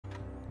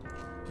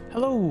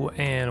Hello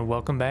and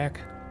welcome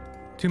back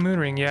to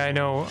Moonring. Yeah, I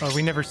know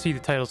we never see the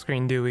title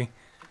screen, do we?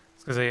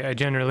 It's because I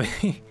generally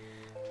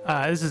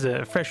this is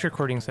a fresh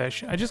recording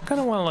session. I just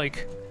kind of want to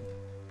like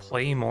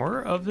play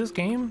more of this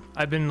game.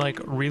 I've been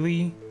like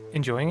really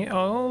enjoying it.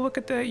 Oh, look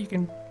at that! You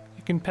can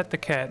pet the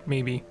cat.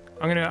 Maybe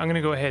I'm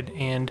gonna go ahead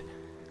and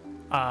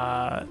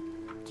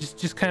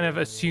just kind of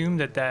assume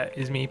that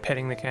is me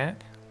petting the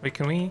cat. Wait,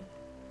 can we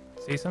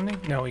say something?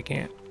 No, we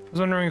can't. I was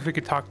wondering if we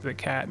could talk to the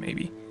cat,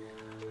 maybe.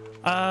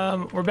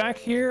 We're back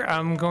here.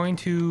 I'm going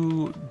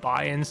to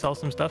buy and sell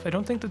some stuff. I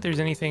don't think that there's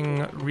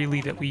anything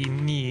really that we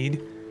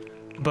need,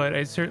 but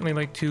I'd certainly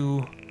like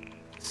to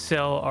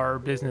sell our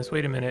business.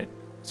 Wait a minute.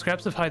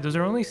 Scraps of hide, those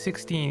are only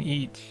 16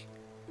 each.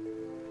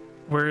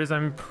 Whereas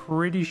I'm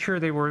pretty sure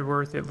they were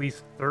worth at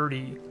least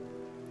 30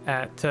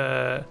 at,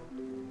 what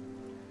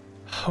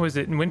was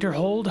it,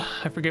 Winterhold?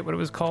 I forget what it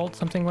was called,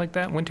 something like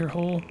that,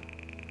 Winterhole.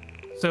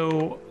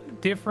 So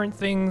different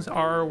things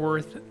are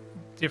worth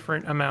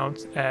different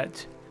amounts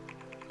at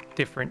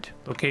different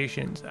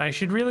locations. I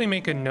should really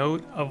make a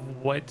note of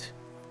what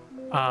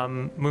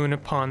Moon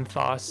upon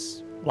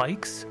Thos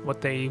likes,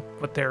 what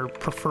their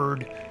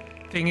preferred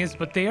thing is,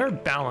 but they are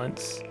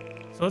balanced.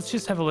 So let's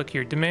just have a look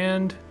here.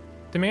 Demand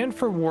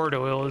for ward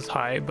oil is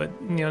high, but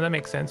you know, that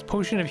makes sense.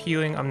 Potion of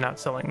healing, I'm not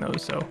selling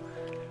those, so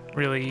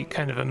really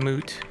kind of a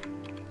moot.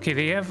 Okay,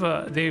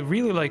 they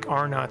really like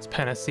Arnott's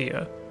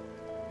Panacea.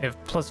 They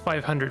have plus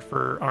 500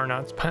 for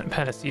Arnott's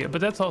Panacea, but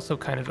that's also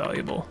kind of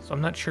valuable, so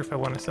I'm not sure if I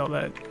want to sell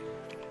that.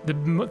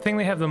 The thing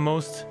they have the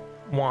most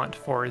want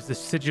for is the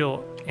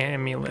Sigil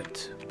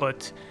Amulet,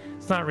 but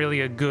it's not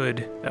really a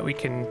good that we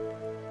can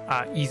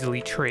easily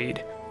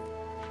trade.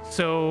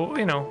 So,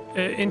 you know,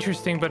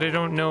 interesting, but I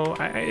don't know.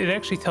 It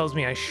actually tells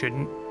me I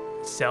shouldn't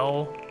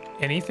sell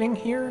anything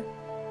here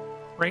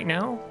right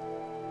now.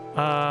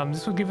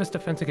 This will give us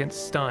defense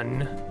against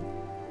stun.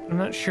 I'm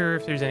not sure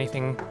if there's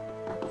anything,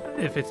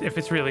 if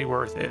it's really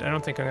worth it. I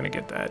don't think I'm gonna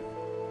get that.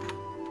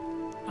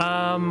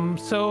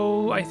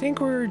 So I think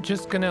we're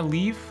just gonna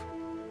leave.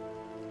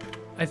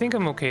 I think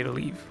I'm okay to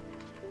leave.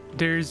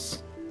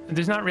 There's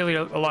not really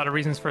a lot of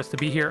reasons for us to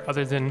be here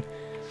other than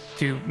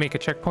to make a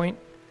checkpoint.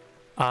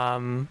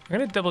 I'm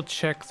gonna double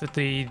check that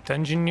the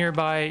dungeon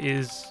nearby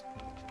is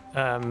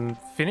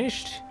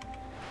finished,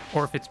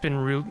 or if it's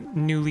been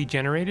newly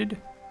generated.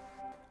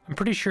 I'm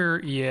pretty sure,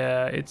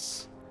 yeah,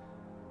 it's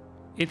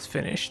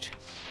finished.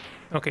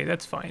 Okay,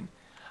 that's fine.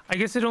 I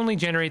guess it only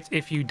generates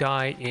if you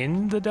die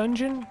in the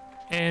dungeon.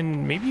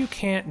 And maybe you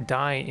can't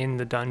die in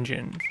the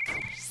dungeon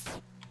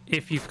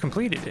if you've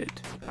completed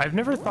it. I've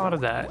never thought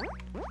of that.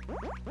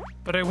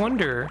 But I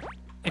wonder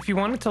if you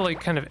wanted to like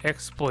kind of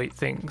exploit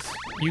things,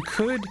 you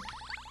could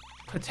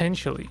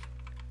potentially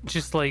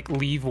just like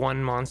leave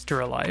one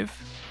monster alive.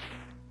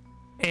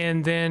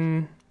 And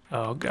then,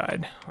 oh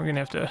God, we're gonna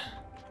have to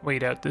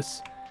wait out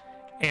this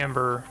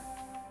amber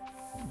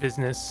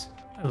business.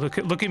 Look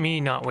at me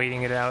not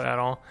waiting it out at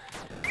all.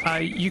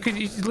 You could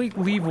easily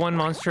leave one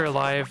monster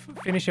alive,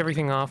 finish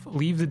everything off,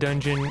 leave the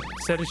dungeon,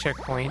 set a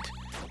checkpoint,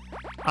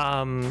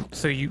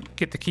 so you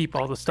get to keep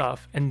all the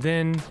stuff, and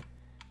then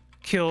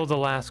kill the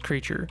last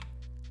creature.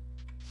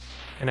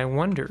 And I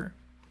wonder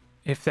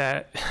if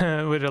that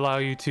would allow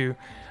you to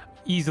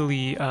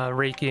easily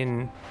rake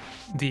in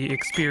the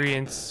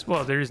experience.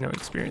 Well, there is no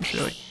experience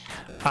really.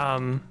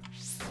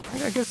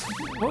 I guess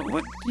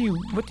what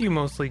do you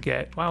mostly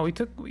get? Wow, we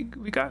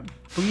got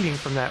bleeding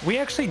from that. We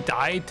actually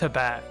died to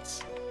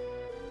bats.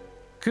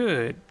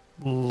 Good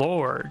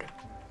Lord,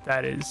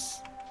 that is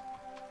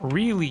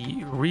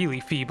really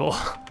feeble.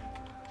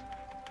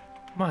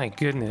 My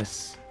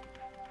goodness.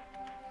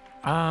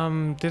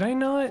 Did I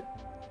not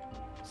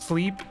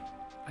sleep?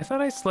 I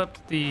thought I slept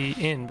at the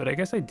inn, but I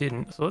guess I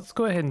didn't. So let's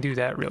go ahead and do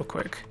that real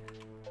quick.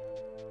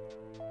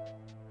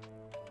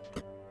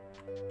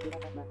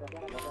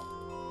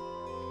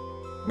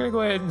 I'm gonna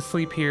go ahead and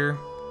sleep here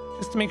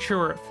just to make sure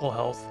we're at full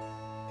health.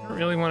 I don't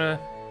really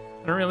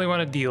want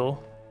to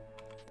deal.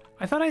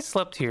 I thought I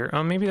slept here.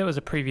 Maybe that was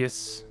a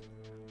previous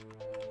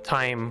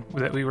time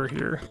that we were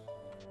here.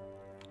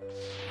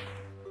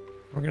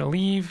 We're gonna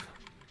leave.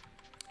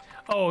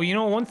 Oh, you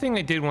know, one thing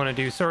I did want to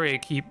do. Sorry, I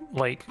keep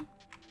like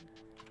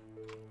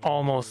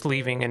almost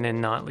leaving and then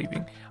not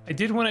leaving. I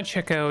did want to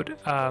check out.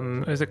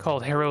 Is it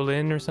called Harrow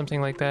Lynn or something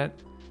like that?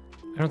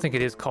 I don't think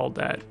it is called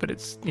that, but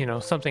it's, you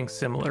know, something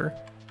similar.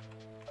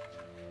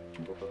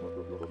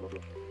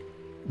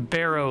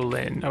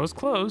 Barrowlin. I was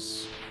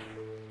close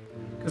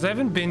because I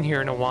haven't been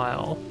here in a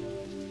while,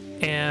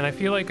 and I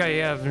feel like I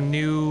have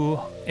new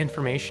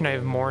information. I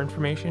have more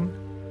information,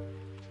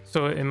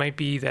 so it might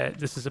be that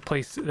this is a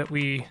place that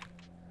we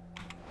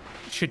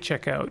should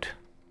check out.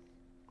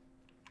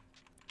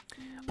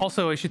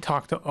 Also, I should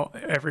talk to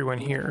everyone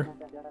here.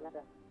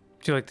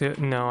 Would you like to?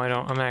 No, I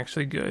don't. I'm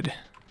actually good.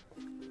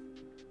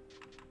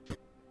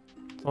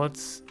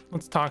 Let's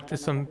talk to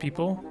some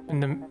people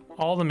in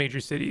all the major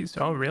cities.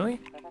 Oh,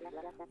 really?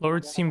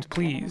 Lord seemed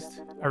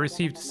pleased. I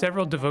received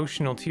several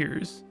devotional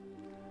tears.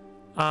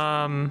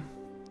 I'd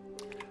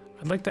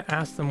like to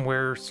ask them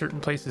where certain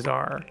places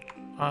are.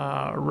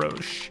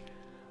 Roche.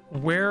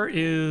 Where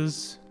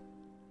is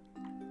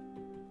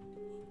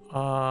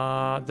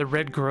the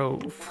Red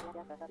Grove?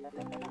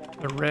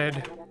 The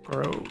Red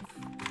Grove.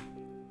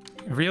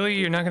 Really?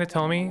 You're not gonna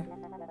tell me?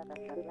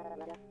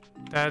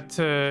 That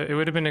it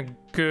would have been it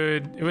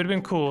would have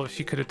been cool if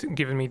she could have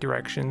given me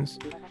directions.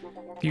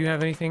 Do you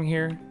have anything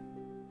here?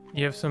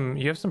 You have some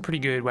pretty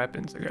good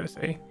weapons, I gotta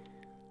say.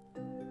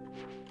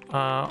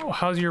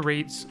 How's your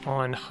rates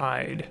on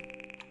hide?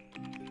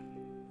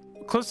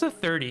 Close to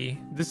 30.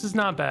 This is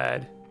not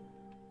bad.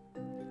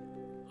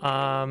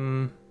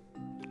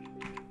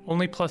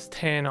 Only plus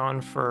 10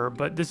 on fur,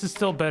 but this is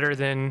still better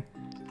than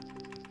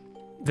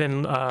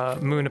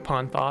Moon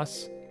upon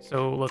Thos.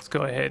 So let's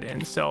go ahead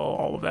and sell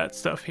all of that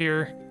stuff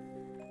here.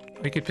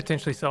 We could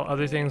potentially sell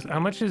other things. How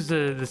much is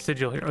the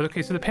sigil here?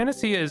 Okay, so the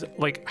panacea is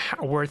like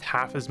worth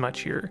half as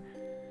much here.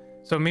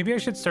 So maybe I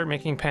should start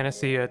making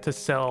panacea to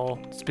sell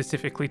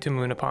specifically to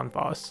Moon upon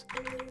Thos.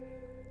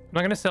 I'm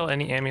not gonna sell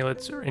any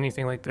amulets or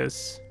anything like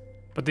this,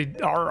 but they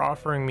are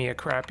offering me a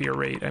crappier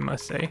rate, I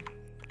must say.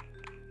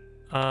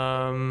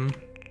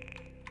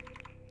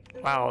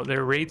 Wow,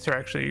 their rates are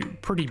actually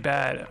pretty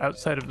bad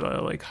outside of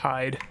the like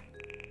hide.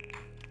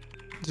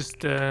 Just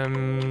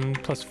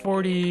plus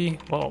 40.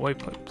 Well, wait,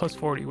 plus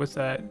 40. What's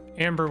that?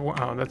 Amber.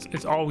 Oh,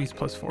 it's always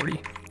plus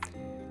 40.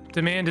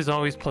 Demand is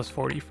always plus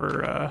 40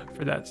 for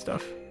that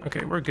stuff.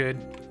 Okay, we're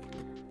good.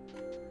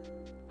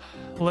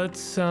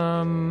 Let's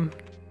no,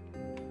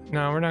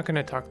 we're not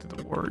gonna talk to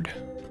the ward.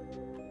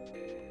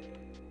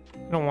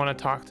 I don't want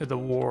to talk to the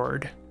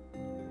ward.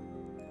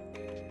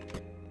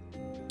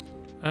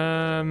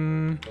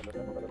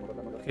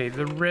 Okay,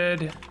 the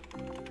Red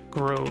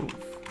Grove.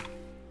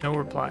 No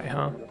reply,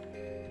 huh?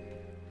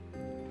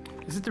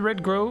 Is it the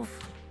Red Grove?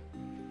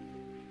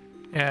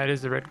 Yeah, it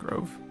is the Red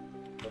Grove.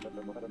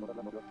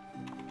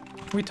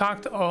 We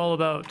talked all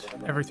about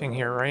everything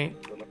here, right?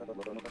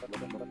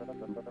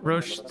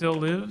 Roche still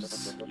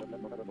lives?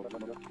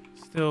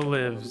 Still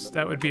lives.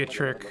 That would be a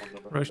trick.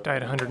 Roche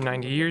died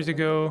 190 years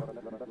ago.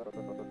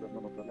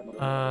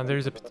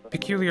 There's a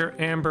peculiar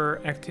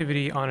amber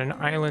activity on an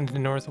island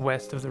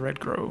northwest of the Red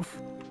Grove.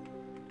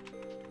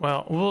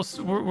 Well,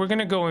 we're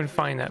gonna go and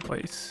find that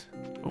place.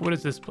 What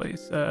is this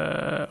place?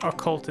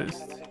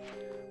 Occultist.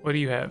 What do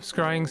you have?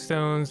 Scrying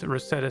stones,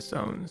 Rosetta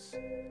stones.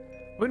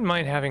 Wouldn't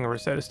mind having a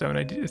Rosetta stone.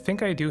 I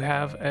think I do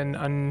have an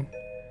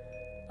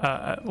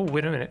oh,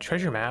 wait a minute.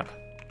 Treasure map.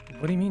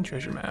 What do you mean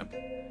treasure map?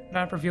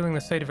 Map revealing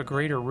the site of a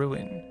greater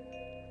ruin.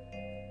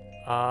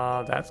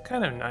 That's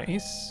kind of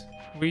nice.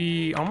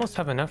 We almost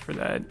have enough for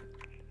that.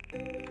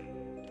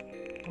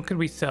 What could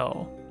we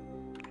sell?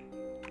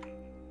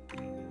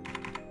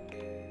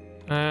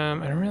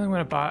 I don't really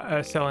want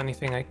to sell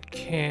anything. I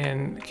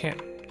can't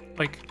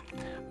like.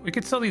 We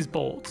could sell these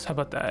bolts. How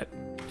about that?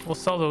 We'll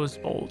sell those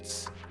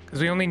bolts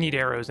because we only need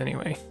arrows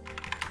anyway.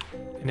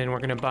 And then we're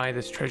gonna buy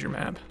this treasure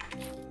map.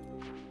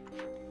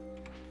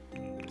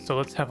 So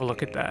let's have a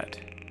look at that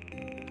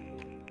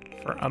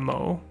for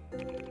ammo.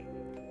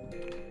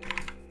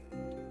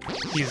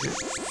 Use it.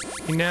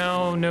 We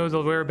now know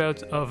the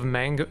whereabouts of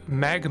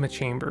magma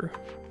chamber.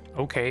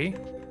 Okay.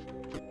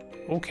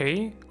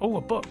 Okay. Oh,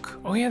 a book.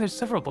 Oh yeah, there's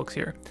several books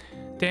here.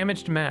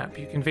 Damaged map.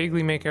 You can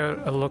vaguely make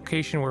out a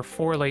location where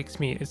 4 lakes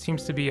meet. It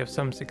seems to be of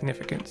some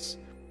significance.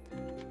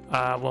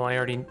 Well, I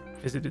already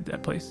visited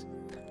that place.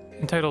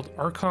 Entitled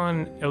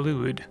Archon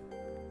Elude.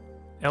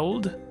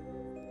 Eld?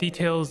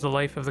 Details the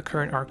life of the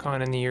current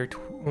Archon in the year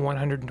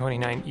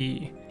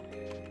 129E.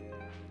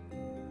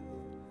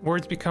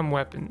 Words become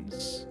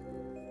weapons.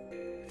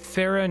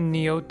 Thera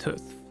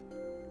Neotuth.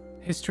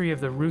 History of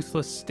the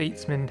ruthless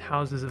statesman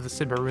houses of the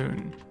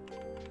Sibaroon.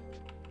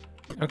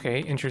 Okay,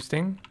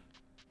 interesting.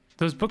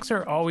 Those books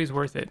are always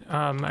worth it.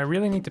 I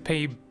really need to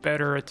pay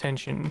better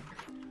attention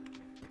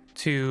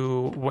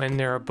to when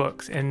there are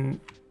books, and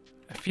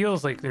it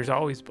feels like there's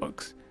always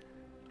books.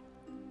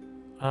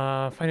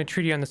 Find a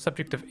treaty on the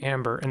subject of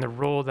amber and the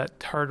role that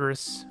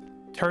Thartius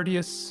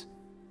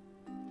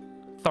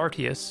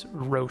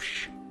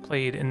Roche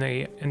played in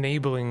the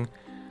enabling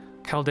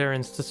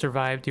Calderans to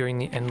survive during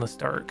the Endless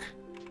Dark.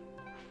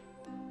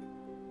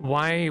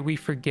 Why we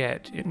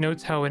forget. It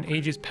notes how in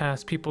ages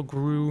past people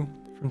grew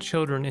from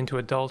children into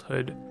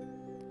adulthood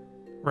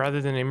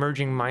rather than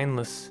emerging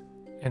mindless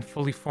and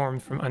fully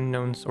formed from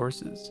unknown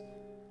sources.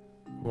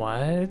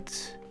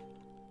 What?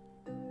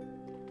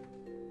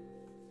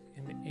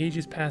 In the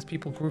ages past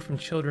people grew from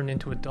children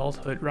into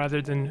adulthood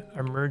rather than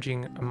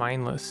emerging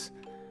mindless.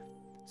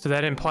 So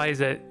that implies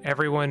that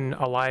everyone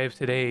alive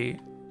today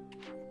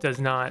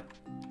does not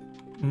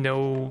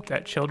know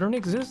that children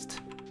exist?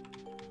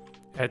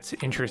 That's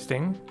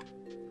interesting.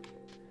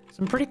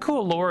 Some pretty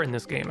cool lore in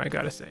this game, I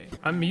gotta say.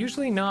 I'm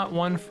usually not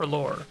one for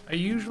lore. I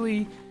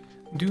usually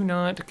do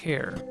not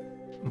care.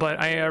 But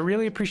I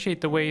really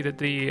appreciate the way that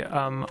the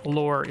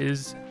lore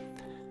is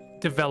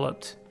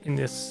developed in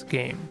this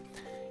game.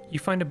 You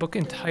find a book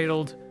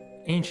entitled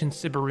Ancient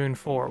Sibaroon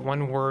 4.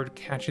 One word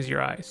catches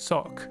your eye.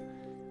 Sok,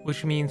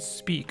 which means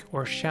speak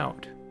or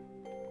shout.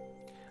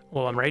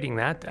 Well, I'm writing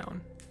that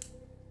down.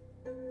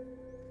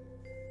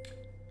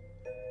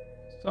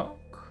 Sok.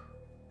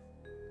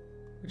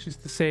 which is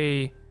to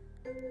say,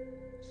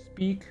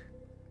 speak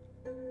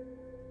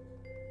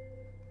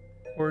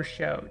or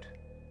shout.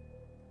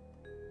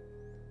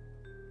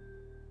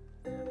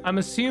 I'm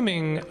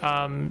assuming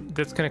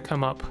that's going to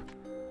come up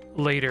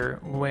later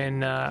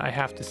when I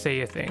have to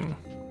say a thing.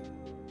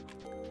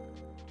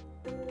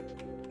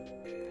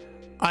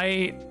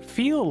 I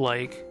feel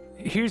like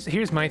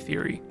here's my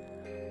theory.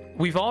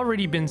 We've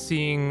already been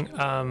seeing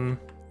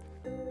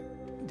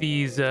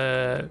these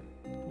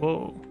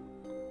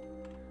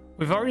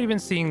we've already been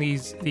seeing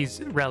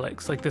these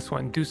relics, like this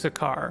one,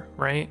 Dusakar,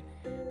 right?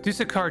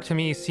 Dusakar to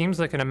me seems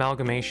like an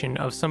amalgamation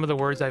of some of the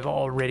words I've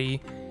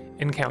already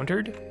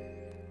encountered.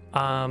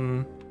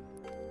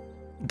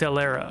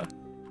 Delera,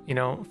 you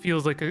know,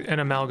 feels like an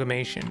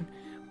amalgamation.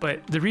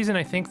 But the reason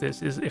I think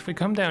this is if we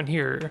come down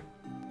here,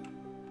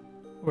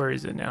 where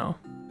is it now?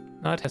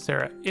 Not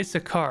Tessera,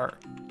 Issachar.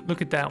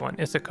 Look at that one,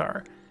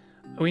 Issachar.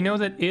 We know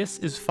that Is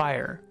is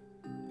fire,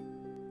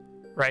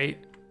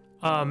 right?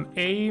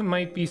 A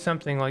might be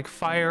something like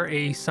fire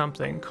a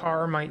something.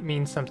 Car might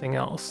mean something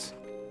else.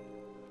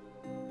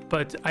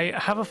 But I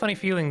have a funny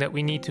feeling that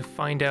we need to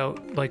find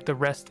out like the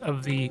rest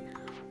of the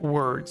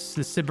words,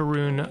 the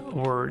Siberun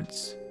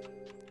words,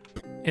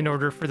 in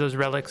order for those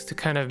relics to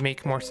kind of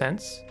make more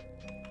sense.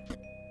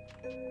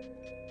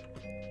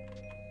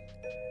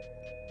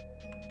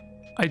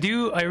 I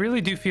really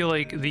do feel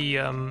like the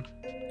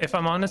if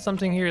I'm onto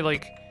something here,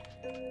 like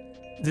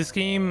this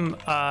game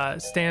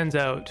stands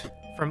out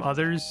from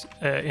others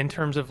in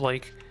terms of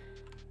like,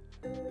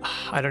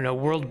 I don't know,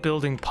 world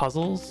building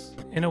puzzles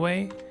in a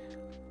way,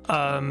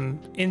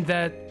 in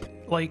that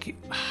like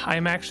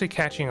I'm actually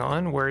catching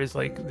on, whereas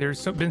like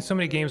there's been so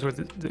many games where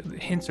the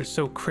hints are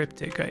so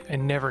cryptic, I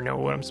never know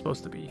what I'm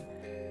supposed to be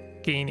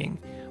gaining.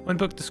 One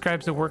book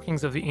describes the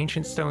workings of the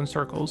ancient stone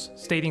circles,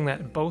 stating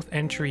that both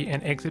entry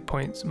and exit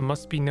points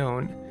must be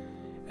known,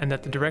 and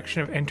that the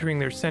direction of entering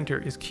their center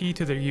is key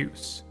to their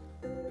use.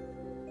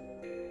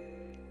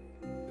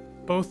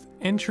 Both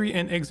entry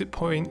and exit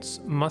points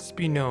must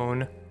be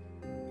known,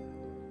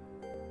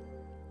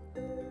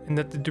 and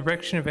that the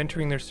direction of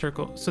entering their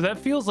circle. So that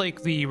feels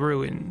like the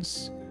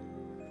ruins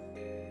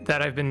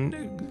that I've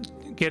been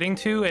getting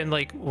to, and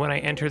like when I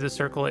enter the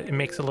circle, it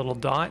makes a little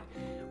dot.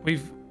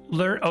 We've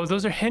learned, oh,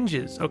 those are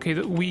henges. Okay,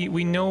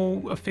 we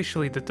know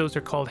officially that those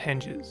are called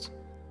henges.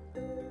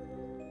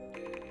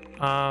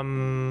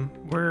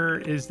 Where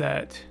is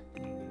that?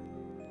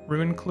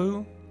 Ruin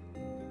clue?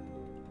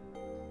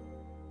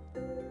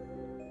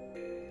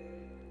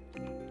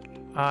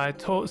 I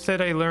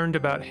said I learned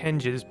about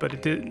henges, but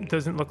it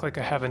doesn't look like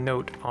I have a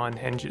note on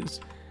henges.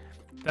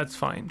 That's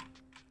fine.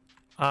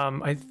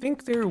 I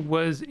think there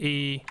was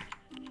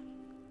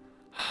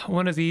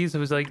one of these. It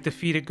was like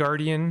defeat a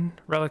guardian,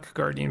 relic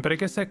guardian, but I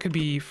guess that could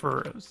be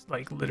for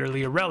like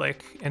literally a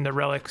relic, and the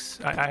relics,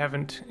 I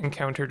haven't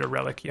encountered a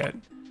relic yet.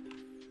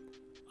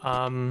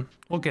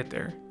 We'll get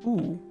there.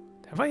 Ooh,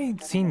 have I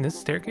seen this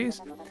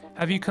staircase?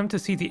 Have you come to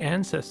see the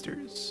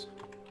ancestors?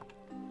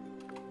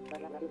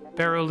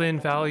 Barrowlin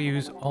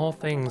values all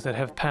things that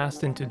have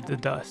passed into the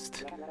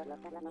dust.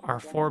 Our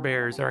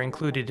forebears are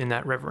included in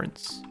that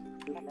reverence.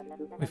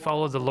 We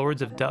follow the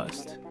lords of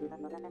dust,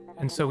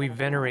 and so we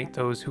venerate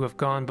those who have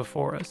gone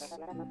before us.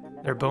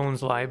 Their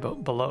bones lie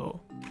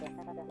below.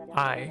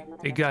 Aye,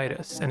 they guide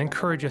us and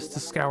encourage us to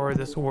scour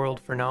this world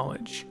for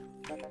knowledge.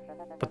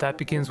 But that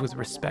begins with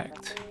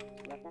respect.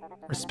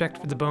 Respect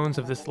for the bones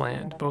of this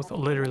land, both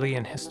literally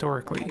and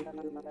historically.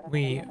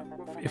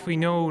 If we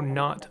know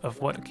not of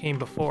what came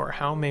before,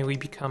 how may we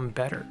become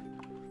better?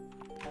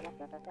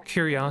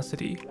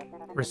 Curiosity,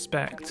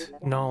 respect,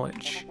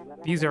 knowledge.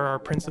 These are our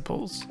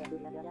principles.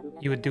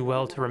 You would do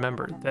well to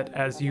remember that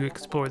as you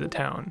explore the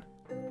town.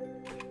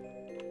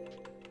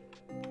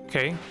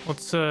 Okay,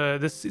 let's,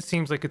 this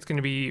seems like it's going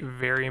to be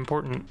very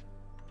important.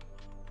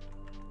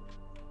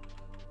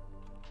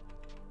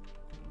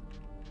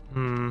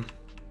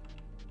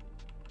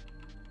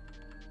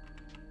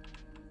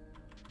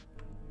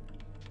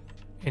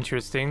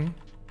 Interesting.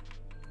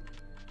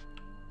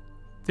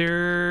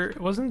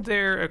 Wasn't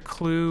there a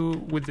clue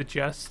with the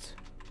jest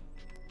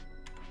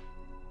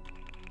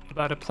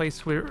about a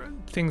place where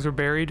things were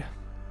buried?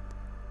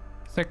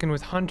 Second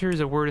with hunters,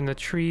 a word in the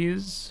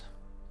trees.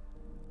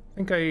 I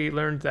think I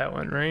learned that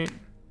one, right?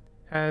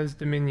 Has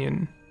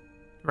dominion.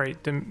 Right,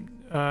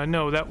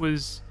 no, that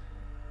was...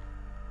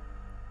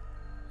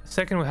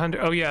 Second with hunter,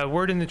 oh yeah,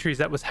 word in the trees,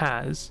 that was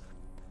has.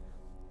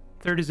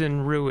 Third is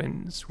in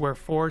ruins, where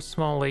 4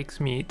 small lakes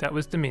meet. That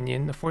was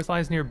dominion. The fourth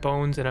lies near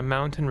bones and a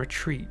mountain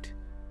retreat.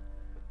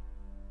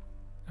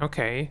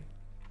 Okay.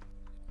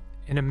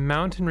 In a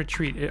mountain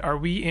retreat. Are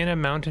we in a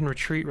mountain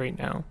retreat right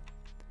now?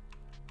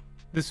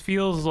 This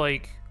feels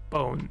like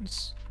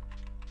bones.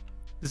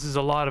 This is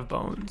a lot of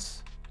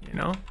bones, you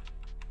know?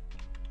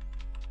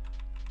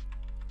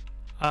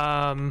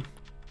 I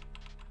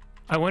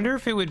wonder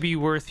if it would be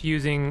worth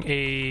using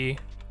a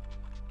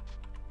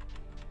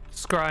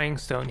scrying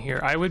stone here.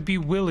 I would be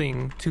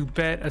willing to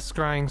bet a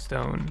scrying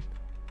stone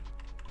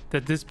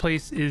that this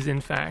place is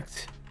in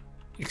fact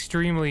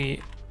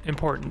extremely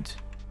important.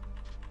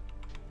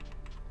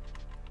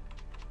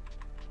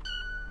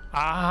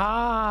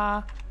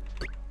 Aha!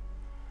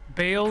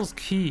 Baels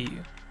key.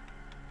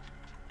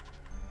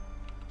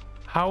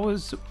 How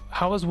was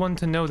one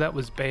to know that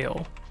was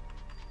Bael?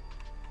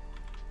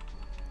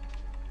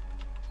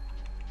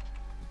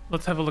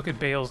 Let's have a look at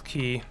Bael's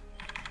key.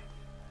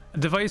 A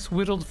device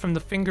whittled from the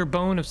finger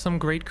bone of some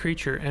great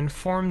creature and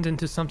formed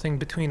into something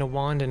between a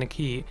wand and a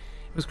key.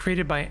 It was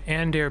created by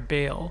Ander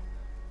Bael.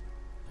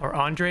 Or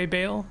Andre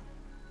Bael?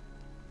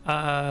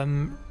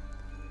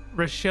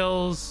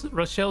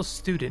 Rochelle's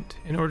student,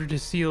 in order to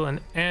seal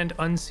and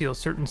unseal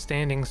certain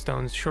standing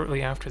stones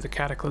shortly after the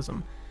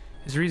cataclysm.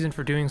 His reason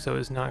for doing so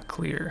is not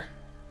clear.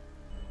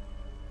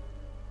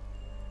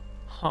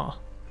 Huh.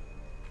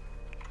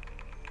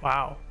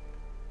 Wow.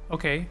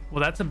 Okay,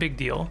 well that's a big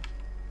deal.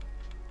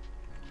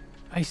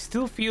 I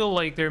still feel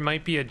like there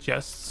might be a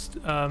just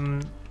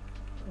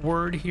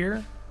word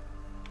here,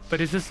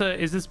 but is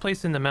this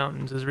place in the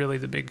mountains is really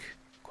the big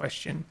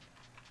question.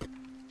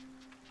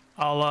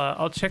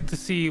 I'll check to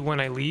see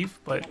when I leave,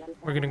 but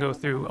we're gonna go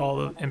through all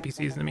the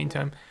NPCs in the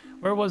meantime.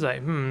 Where was I?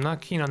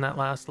 Not keen on that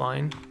last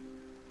line.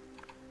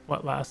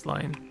 What last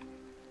line?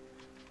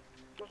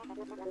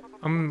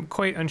 I'm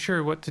quite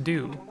unsure what to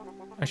do.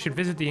 I should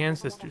visit the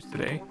ancestors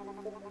today.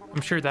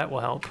 I'm sure that will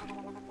help.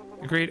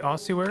 The Great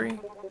Ossuary?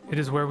 It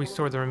is where we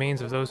store the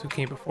remains of those who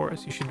came before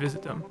us. You should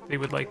visit them. They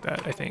would like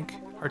that, I think.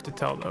 Hard to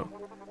tell, though.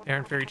 They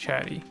aren't very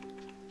chatty.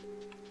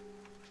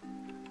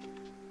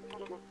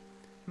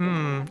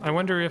 I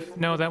wonder if...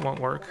 No, that won't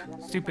work.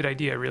 Stupid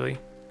idea, really.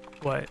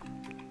 What?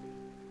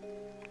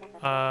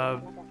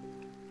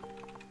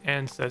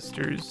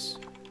 Ancestors.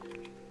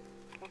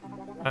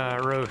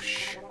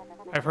 Roche.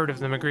 I've heard of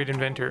them, a great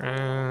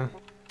inventor.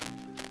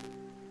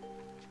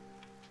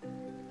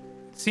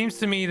 It seems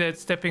to me that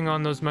stepping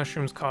on those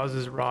mushrooms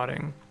causes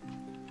rotting.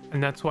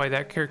 And that's why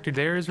that character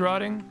there is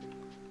rotting?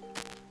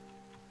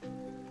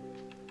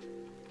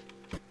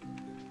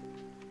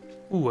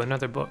 Ooh,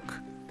 another book.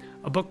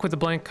 A book with a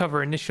blank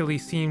cover initially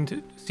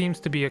seems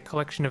to be a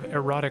collection of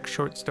erotic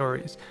short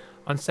stories.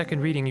 On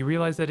second reading, you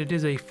realize that it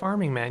is a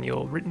farming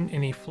manual written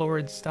in a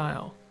florid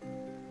style.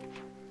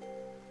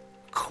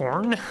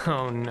 Corn?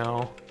 Oh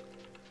no.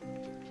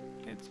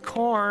 It's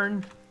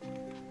corn.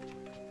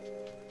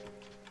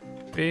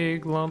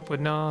 Big lump with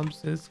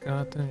knobs. It's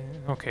got the...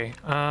 Okay.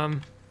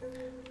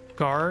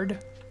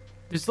 Guard.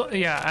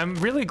 Yeah, I'm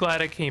really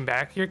glad I came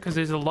back here because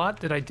there's a lot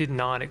that I did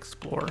not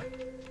explore.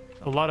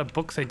 A lot of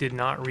books I did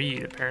not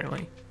read,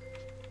 apparently.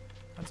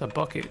 That's a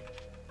bucket.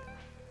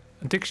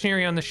 A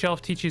dictionary on the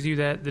shelf teaches you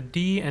that the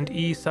D and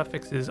E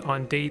suffixes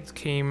on dates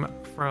come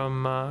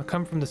from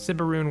the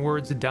Siberune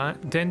words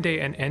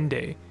dende and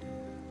ende.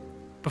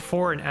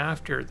 Before and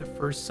after the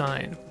first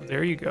sign. Well,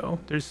 there you go.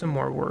 There's some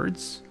more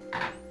words.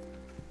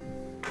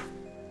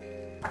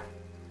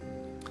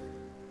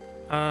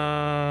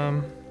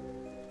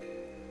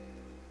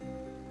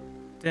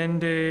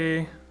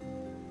 Dende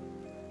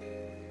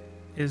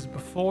is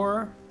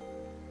before.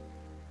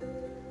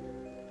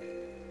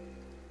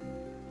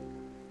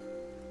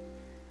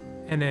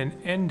 And then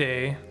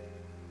ende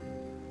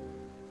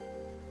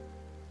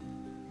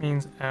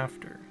means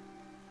after.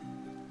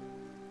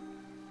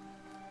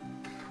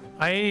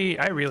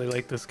 I really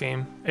like this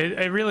game.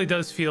 It really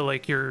does feel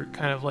like you're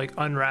kind of like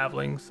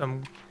unraveling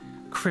some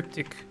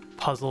cryptic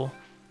puzzle.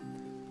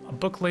 A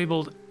book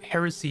labeled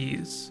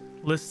Heresies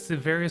lists the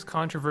various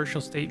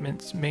controversial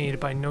statements made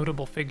by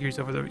notable figures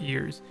over the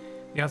years.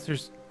 The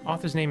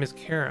author's name is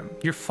Karam.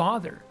 Your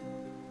father.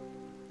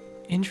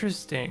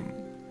 Interesting.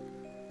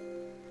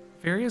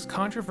 Various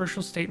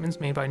controversial statements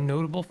made by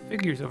notable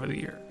figures over the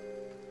year.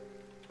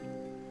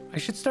 I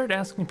should start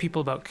asking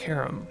people about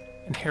Karam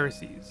and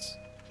heresies.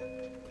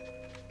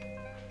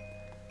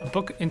 A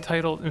book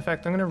entitled, in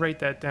fact, I'm going to write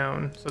that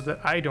down so that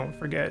I don't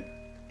forget.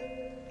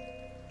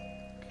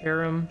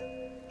 Karam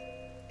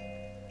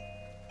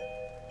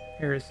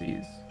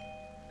heresies.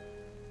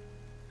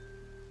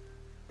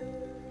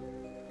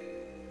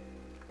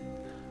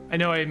 I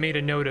know I made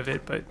a note of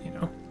it, but, you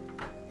know.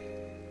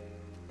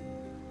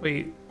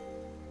 Wait.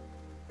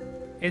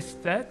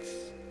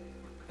 Aesthetes?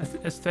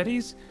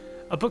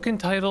 A book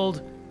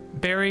entitled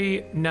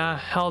Barry Na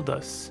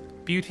Haldus,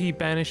 Beauty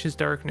Banishes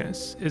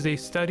Darkness, is a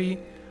study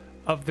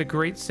of the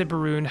great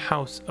Siberune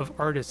house of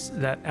artists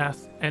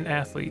and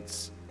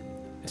athletes.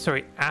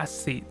 Sorry,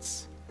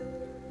 aesthetes.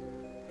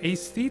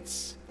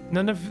 Aesthetes?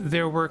 None of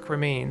their work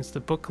remains. The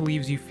book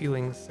leaves you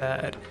feeling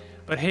sad.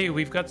 But hey,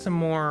 we've got some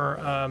more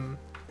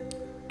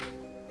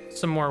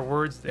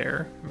words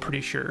there, I'm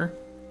pretty sure.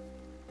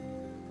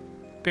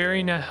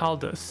 Barry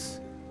Nahaldus.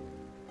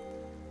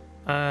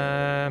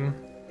 I'm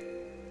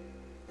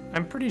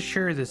pretty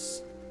sure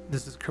this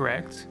is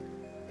correct.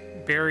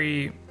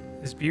 Barry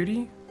is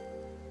beauty.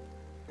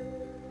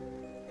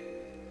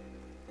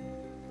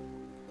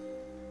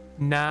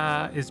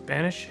 Na is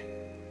banish.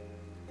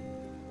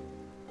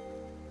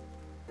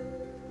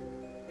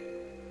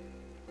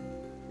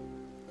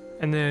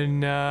 And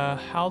then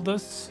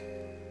Haldus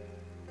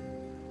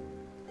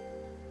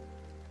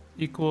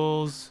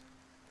equals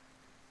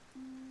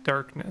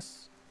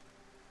darkness.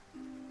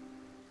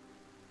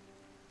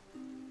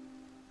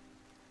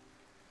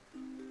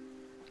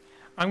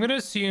 I'm gonna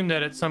assume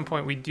that at some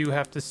point we do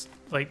have to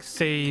like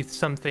say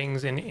some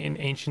things in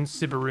ancient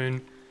Siberun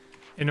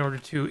in order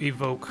to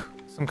evoke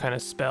some kind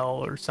of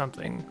spell or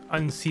something,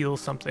 unseal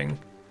something.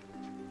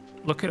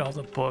 Look at all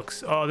the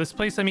books. Oh, this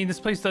place, I mean, this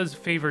place does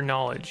favor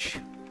knowledge,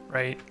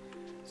 right?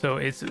 So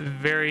it's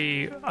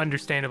very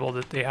understandable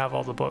that they have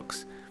all the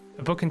books.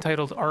 A book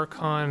entitled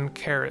Archon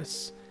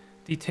Karis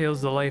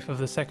details the life of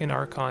the second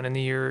Archon in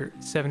the year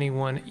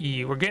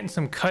 71E. We're getting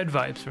some Cud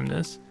vibes from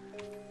this.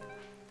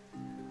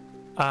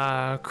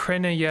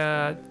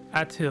 Krenaya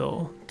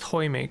Atil,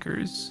 Toy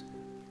Makers.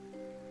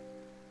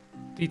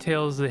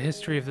 Details the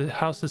history of the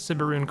House of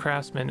Siberun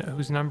craftsmen,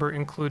 whose number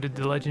included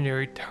the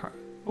legendary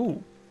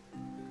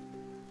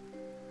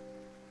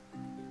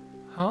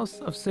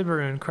House of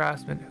Siberun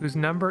craftsmen, whose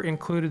number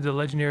included the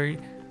legendary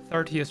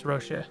Thartius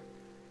Roche.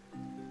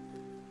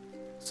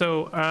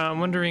 So I'm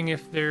wondering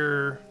if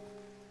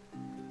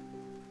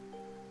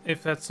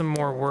that's some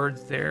more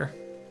words there.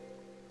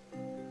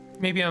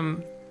 Maybe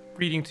I'm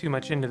reading too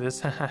much into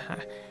this.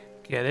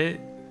 Get it?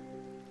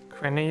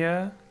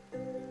 Krenaya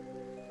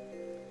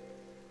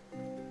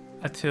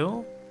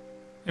Atil?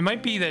 It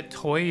might be that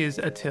Toy is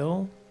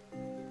Atil.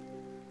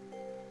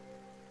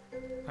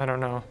 I don't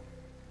know.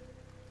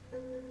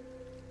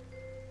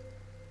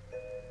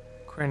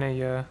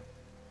 Krenaya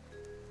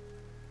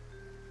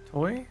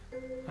Toy?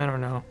 I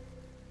don't know.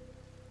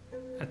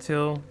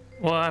 Atil.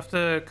 We'll have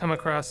to come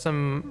across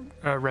some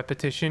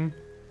repetition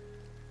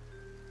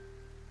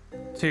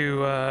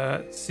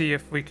to see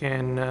if we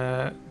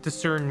can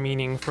discern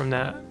meaning from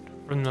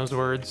those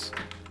words.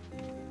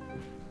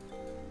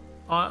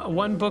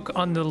 One book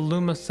on the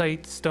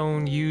lumicite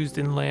stone used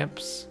in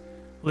lamps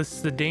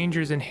lists the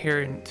dangers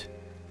inherent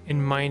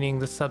in mining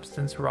the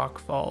substance rock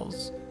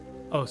falls.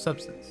 Oh,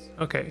 substance.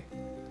 Okay.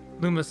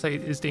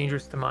 Lumicite is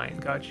dangerous to mine.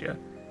 Gotcha.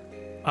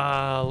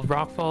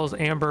 Rockfalls,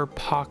 amber,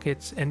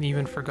 pockets, and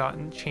even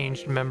forgotten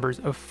changed members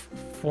of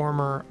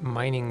former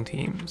mining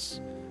teams.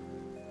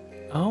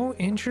 Oh,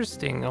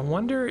 interesting. I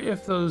wonder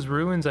if those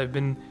ruins I've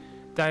been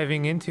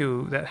diving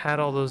into that had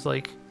all those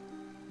like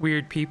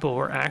weird people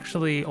were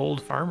actually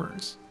old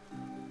farmers.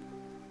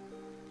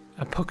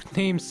 A book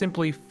named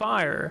simply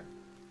Fire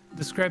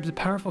describes a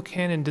powerful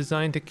cannon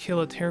designed to kill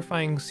a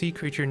terrifying sea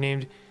creature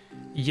named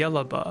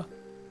Yelaba.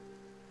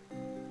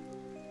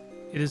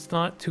 It is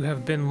thought to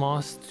have been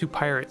lost to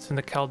pirates in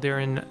the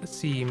Calderan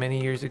Sea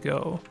many years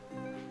ago.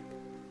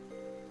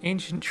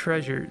 Ancient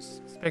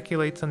Treasures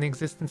speculates on the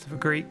existence of a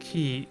great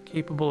key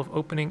capable of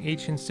opening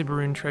ancient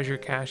Siberun treasure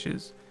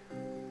caches.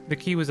 The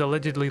key was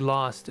allegedly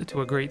lost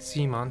to a great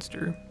sea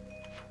monster.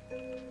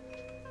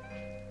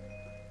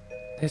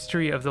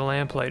 History of the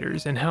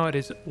Lamplighters and how it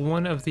is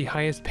one of the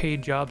highest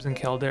paid jobs in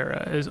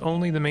Caldera, as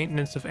only the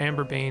maintenance of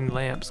amberbane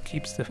lamps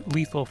keeps the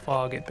lethal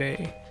fog at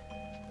bay.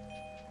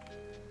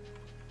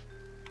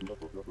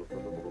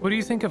 What do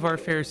you think of our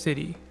fair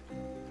city?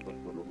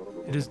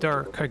 It is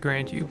dark, I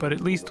grant you, but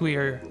at least we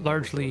are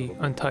largely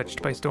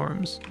untouched by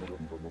storms,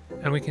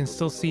 and we can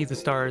still see the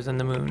stars and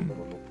the moon.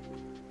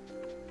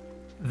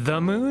 The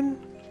moon?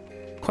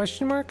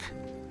 Question mark?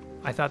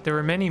 I thought there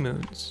were many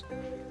moons.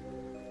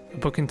 A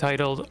book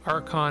entitled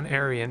Archon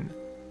Arian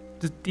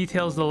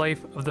details the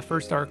life of the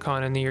first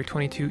Archon in the year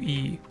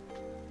 22E.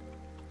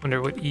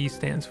 Wonder what E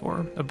stands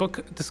for. A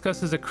book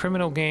discusses a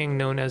criminal gang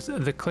known as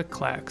the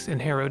Click-Clacks in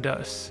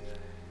Herodus.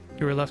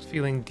 You were left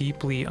feeling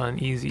deeply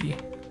uneasy.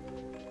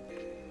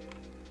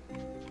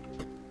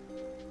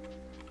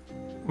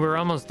 We're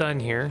almost done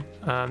here.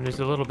 There's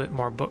a little bit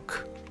more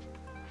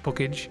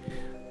bookage.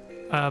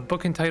 A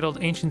book entitled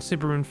Ancient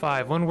Siberun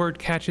 5. One word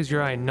catches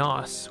your eye,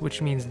 Nos,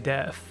 which means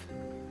death.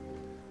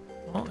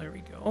 Well, there we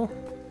go.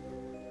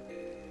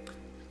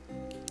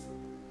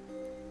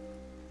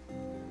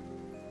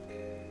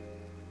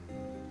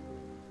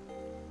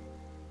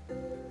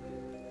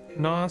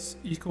 Nos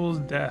equals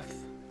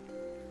death.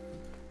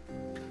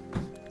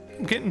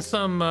 Getting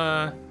some,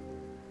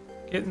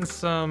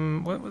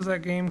 what was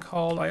that game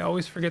called? I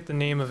always forget the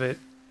name of it.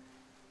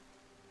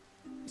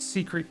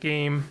 Secret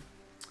game.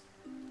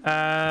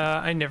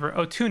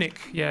 Tunic.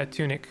 Yeah,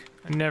 Tunic.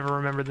 I never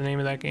remember the name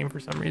of that game for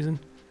some reason.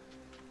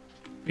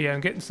 But yeah,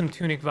 I'm getting some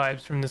Tunic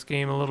vibes from this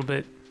game a little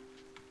bit.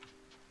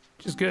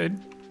 Which is good.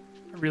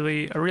 I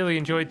really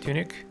enjoyed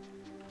Tunic.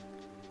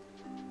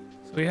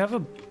 So we have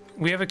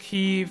a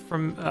key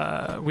from,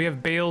 we have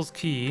Baels'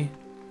 key.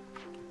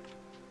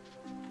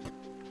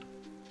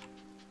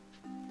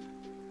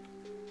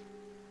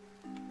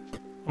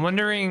 I'm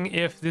wondering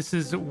if this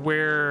is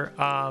where,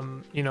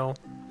 you know,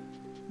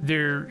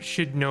 there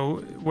should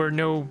where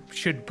no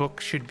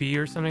book should be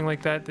or something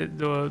like that.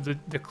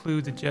 The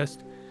clue, the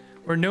gist,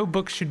 where no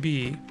book should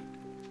be.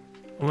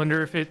 I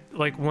wonder if it,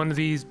 like, one of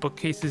these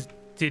bookcases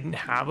didn't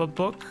have a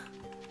book,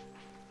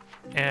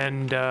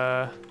 and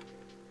now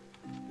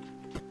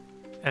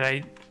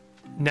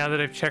that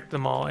I've checked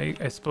them all, I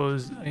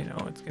suppose, you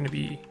know, it's gonna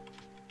be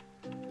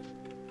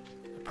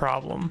a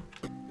problem.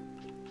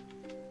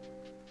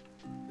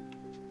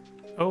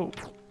 Oh.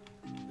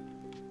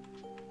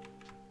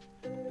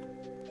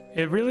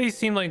 It really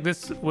seemed like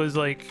this was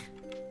like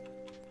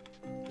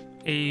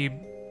a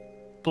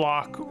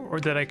block or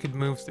that I could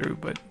move through,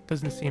 but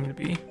doesn't seem to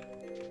be.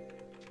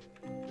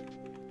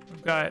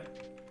 I've got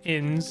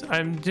inns.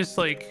 I'm just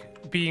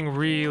like being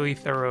really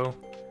thorough.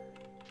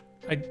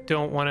 I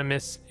don't want to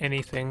miss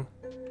anything.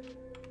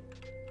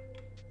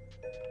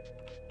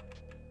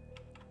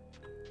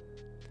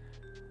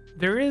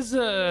 There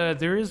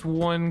is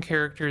one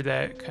character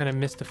that kind of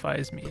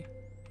mystifies me,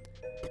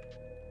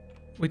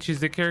 which is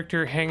the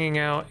character hanging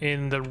out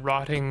in the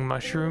rotting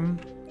mushroom.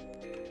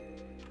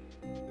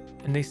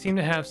 And they seem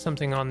to have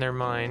something on their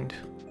mind.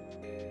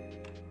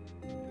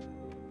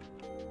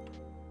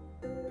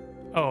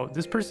 Oh,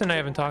 this person I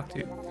haven't talked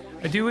to.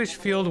 I do wish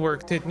field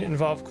work didn't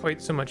involve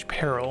quite so much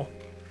peril.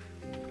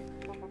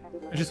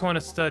 I just want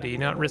to study,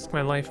 not risk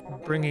my life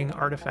bringing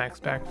artifacts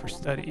back for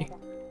study.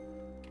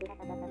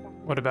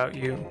 What about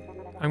you?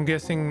 I'm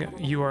guessing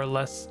you are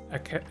less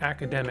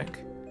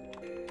academic.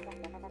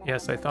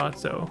 Yes, I thought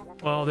so.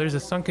 Well, there's a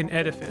sunken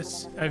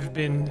edifice I've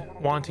been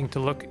wanting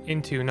to look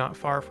into not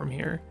far from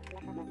here.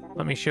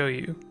 Let me show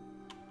you.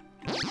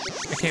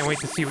 I can't wait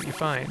to see what you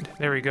find.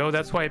 There we go.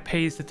 That's why it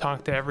pays to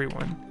talk to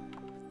everyone.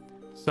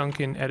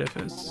 Sunken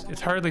edifice.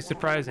 It's hardly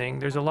surprising.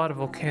 There's a lot of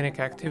volcanic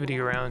activity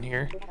around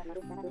here.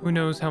 Who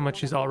knows how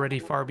much is already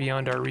far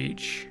beyond our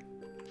reach.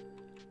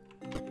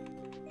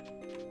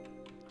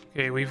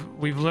 Okay,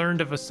 we've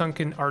learned of a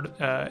sunken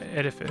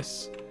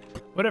edifice.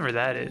 Whatever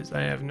that is.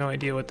 I have no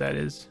idea what that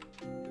is.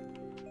 I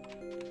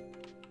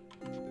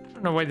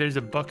don't know why there's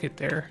a bucket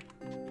there.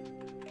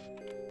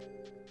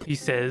 He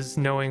says,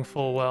 knowing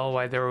full well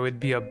why there would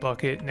be a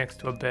bucket next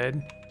to a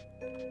bed.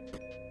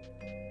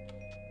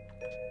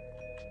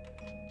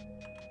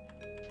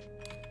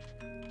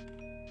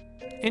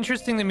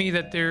 Interesting to me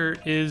that there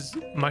is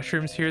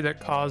mushrooms here that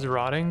cause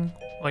rotting.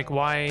 Like,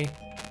 why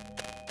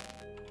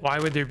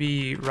would there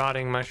be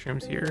rotting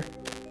mushrooms here?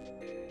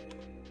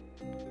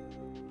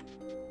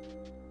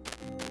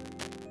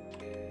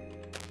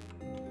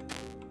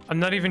 I'm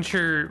not even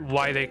sure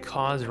why they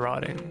cause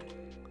rotting,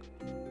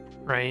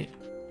 right?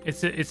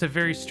 It's a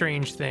very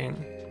strange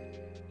thing,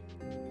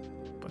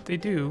 but they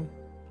do.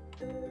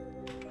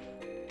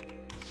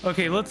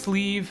 Okay, let's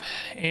leave,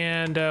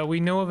 and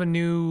we know of a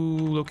new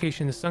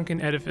location, the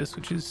sunken edifice,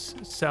 which is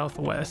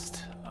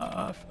southwest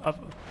of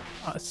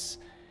us.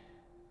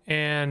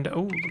 And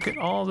oh, look at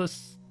all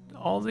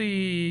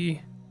the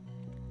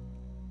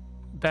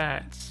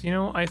bats. You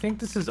know, I think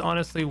this is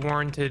honestly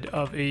warranted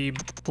of a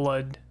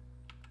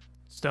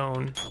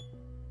bloodstone.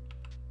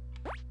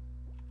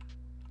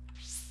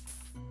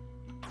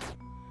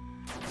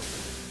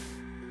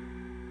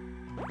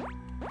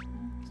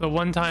 So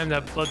one time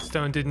that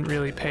bloodstone didn't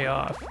really pay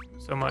off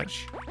so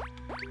much.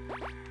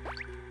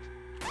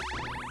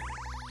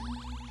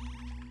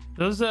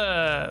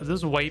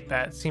 Those white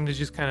bats seem to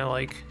just kind of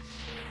like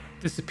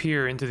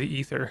disappear into the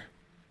ether.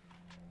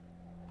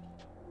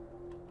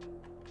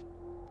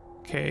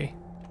 Okay.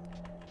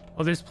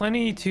 Well, there's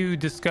plenty to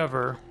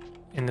discover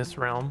in this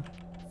realm.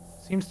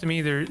 Seems to me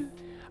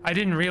I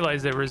didn't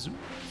realize there was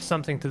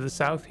something to the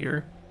south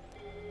here.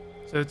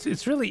 So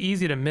it's really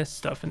easy to miss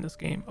stuff in this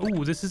game.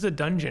 Oh, this is a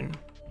dungeon.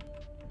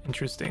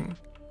 Interesting.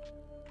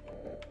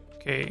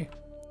 Okay.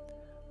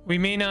 We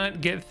may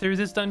not get through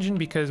this dungeon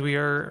because we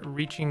are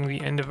reaching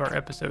the end of our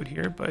episode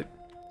here, but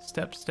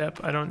step,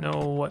 I don't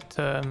know what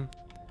kind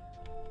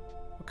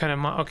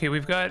of okay,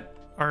 we've got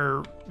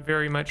our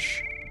very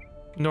much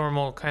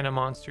normal kind of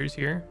monsters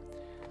here.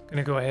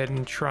 Gonna go ahead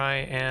and try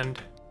and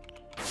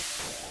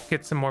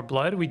get some more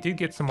blood. We did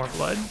get some more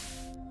blood.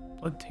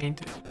 Blood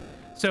tainted.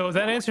 So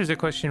that answers a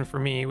question for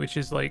me, which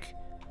is like,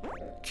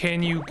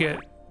 can you get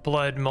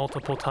blood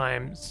multiple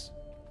times?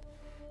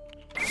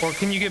 Or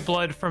can you get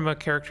blood from a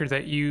character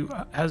that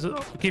has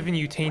given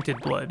you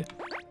tainted blood?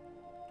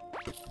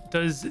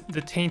 Does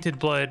the tainted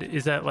blood,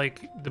 is that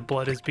like the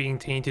blood is being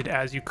tainted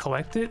as you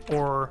collect it,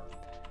 or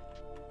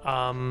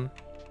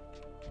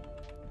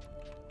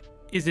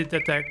is it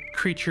that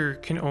creature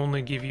can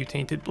only give you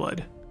tainted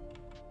blood?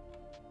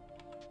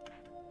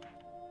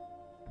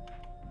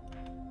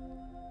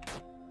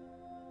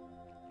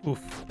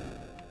 Oof.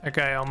 That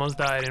guy almost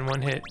died in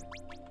one hit.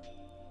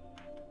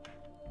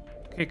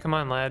 Okay, come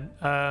on, lad.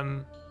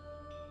 Ow.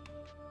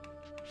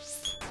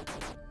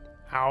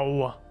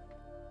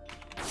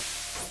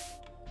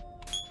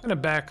 I'm gonna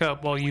back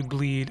up while you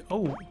bleed.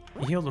 Oh,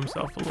 he healed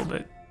himself a little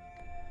bit.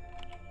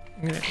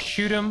 I'm gonna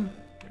shoot him.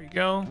 There we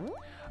go.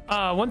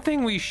 One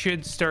thing we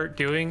should start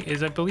doing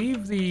is, I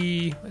believe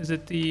the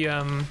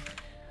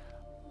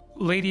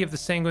Lady of the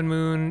Sanguine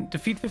Moon,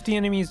 defeat 50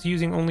 enemies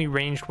using only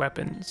ranged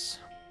weapons.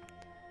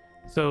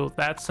 So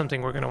that's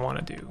something we're gonna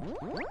want to do.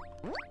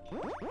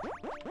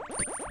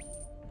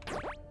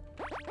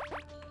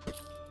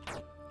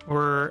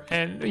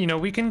 And you know,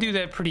 we can do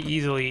that pretty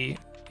easily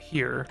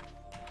here.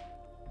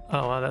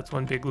 Oh wow, that's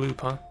one big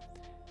loop, huh?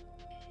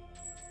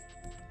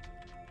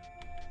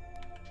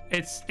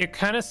 It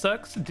kind of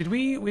sucks.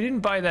 We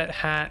didn't buy that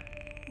hat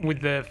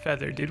with the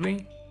feather, did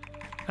we?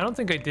 I don't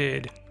think I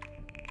did.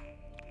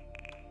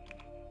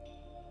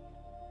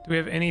 Do we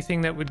have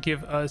anything that would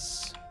give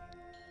us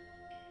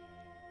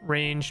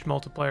Ranged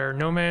multiplier.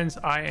 No Man's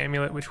Eye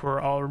amulet, which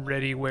we're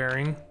already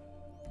wearing.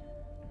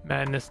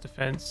 Madness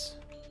defense.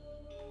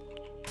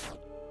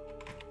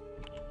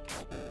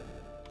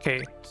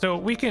 Okay, so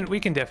we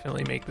can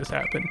definitely make this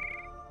happen.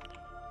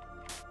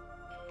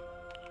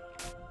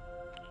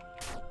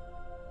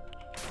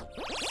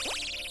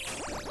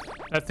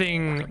 That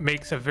thing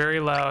makes a very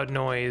loud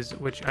noise,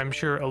 which I'm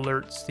sure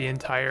alerts the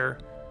entire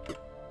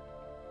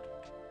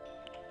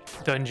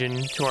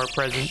dungeon to our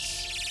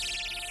presence.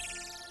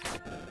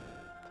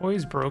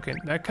 Poise broken.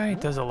 That guy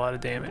does a lot of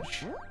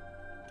damage.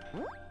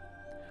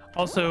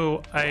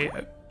 Also, I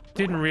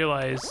didn't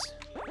realize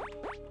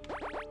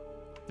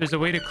there's a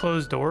way to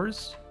close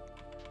doors.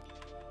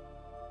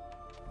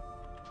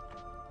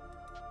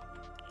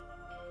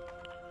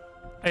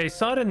 I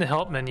saw it in the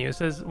help menu. It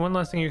says one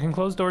last thing, you can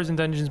close doors in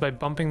dungeons by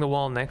bumping the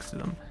wall next to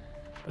them.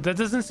 But that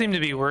doesn't seem to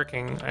be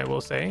working, I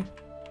will say.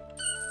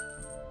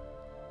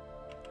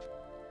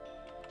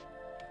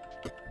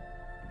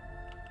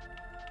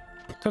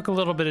 Took a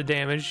little bit of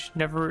damage.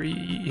 Never,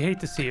 you hate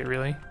to see it,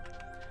 really.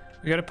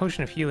 We got a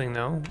potion of healing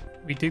though.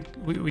 We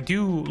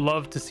do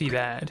love to see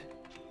that.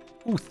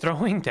 Ooh,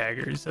 throwing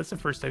daggers. That's the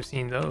first I've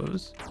seen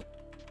those.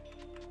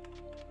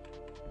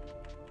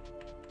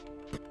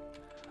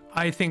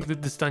 I think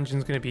that this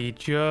dungeon's gonna be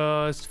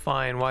just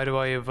fine. Why do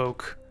I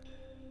evoke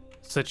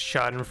such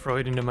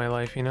Schadenfreude into my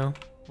life, you know?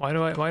 Why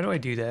do I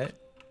do that?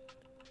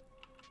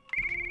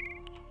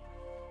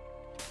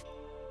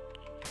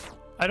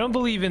 I don't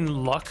believe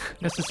in luck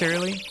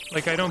necessarily.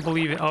 Like, I don't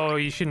believe in, oh,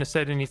 you shouldn't have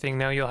said anything,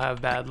 now you'll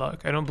have bad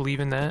luck. I don't believe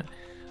in that.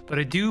 But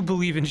I do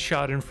believe in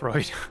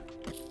Schadenfreude.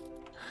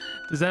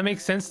 Does that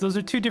make sense? Those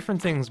are two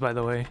different things, by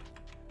the way.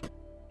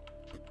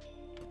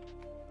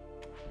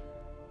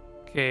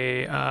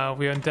 Okay,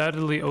 we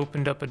undoubtedly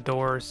opened up a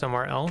door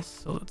somewhere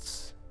else, so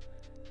let's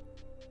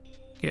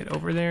get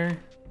over there.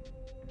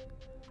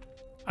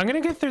 I'm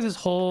gonna get through this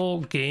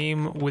whole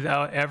game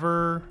without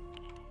ever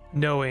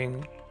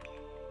knowing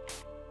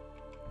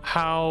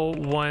how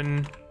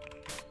one...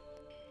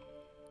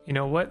 You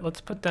know what?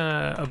 Let's put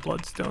a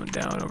bloodstone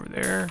down over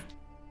there.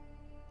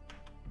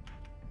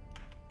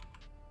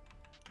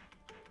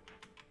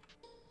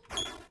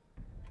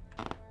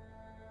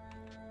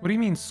 What do you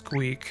mean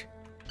squeak?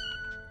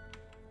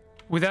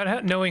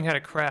 Without knowing how to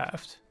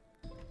craft.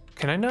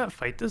 Can I not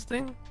fight this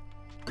thing?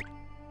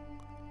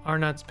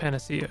 Arnott's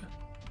Panacea.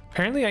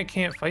 Apparently I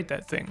can't fight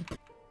that thing.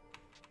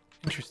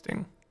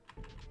 Interesting.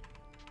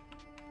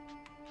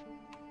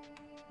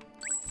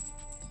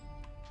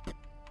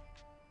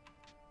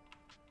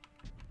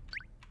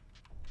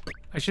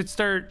 I should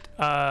start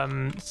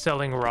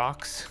selling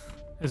rocks,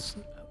 as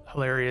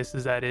hilarious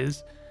as that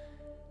is.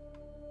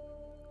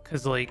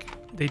 Cause like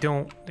they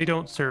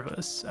don't serve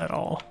us at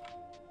all.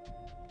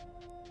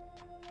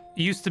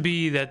 It used to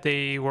be that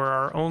they were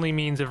our only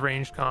means of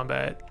ranged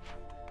combat,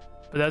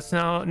 but that's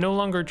now no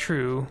longer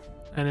true.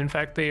 And in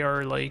fact, they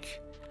are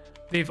like,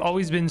 they've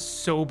always been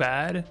so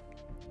bad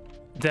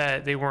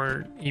that they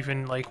weren't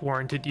even like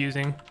warranted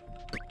using.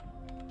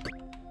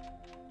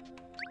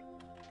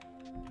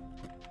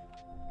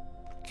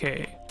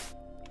 Okay.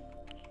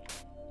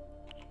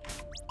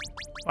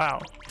 Wow.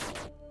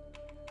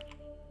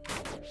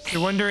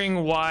 You're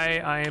wondering why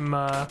I'm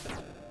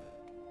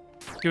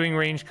doing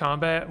ranged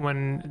combat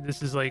when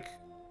this is like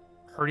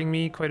hurting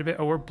me quite a bit.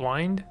 Oh, we're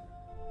blind.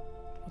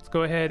 Let's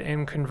go ahead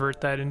and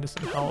convert that into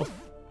some health.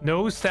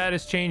 No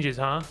status changes,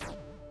 huh?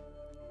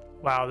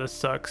 Wow, this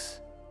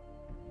sucks.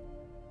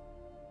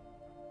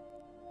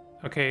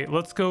 Okay,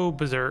 let's go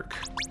berserk.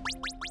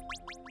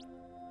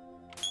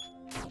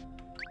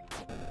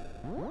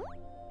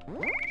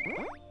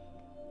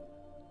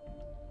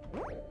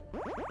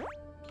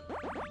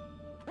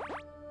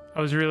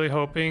 I was really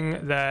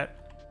hoping that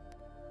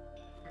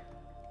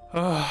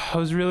I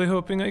was really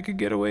hoping I could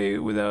get away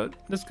without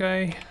this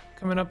guy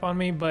coming up on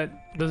me, but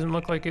doesn't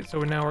look like it, so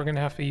now we're gonna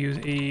have to use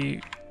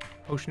a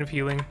potion of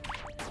healing.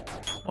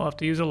 We'll have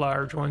to use a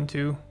large one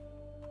too.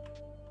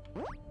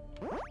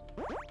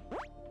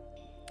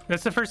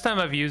 That's the first time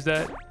I've used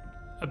that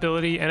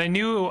ability, and I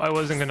knew I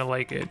wasn't gonna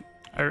like it.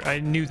 I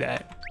knew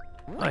that.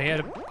 I had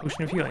a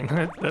potion of healing.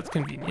 That's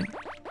convenient.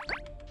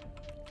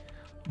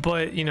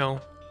 But, you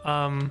know,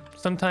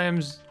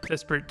 sometimes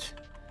desperate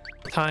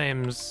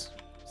times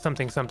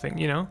something,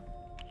 you know?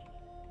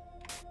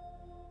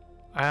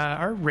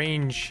 Our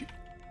range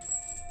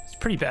is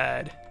pretty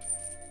bad.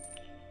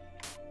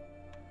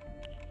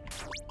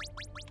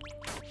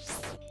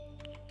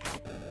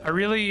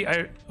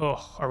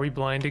 Oh, are we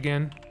blind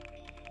again?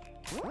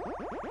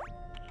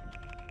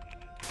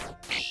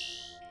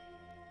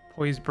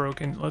 Poise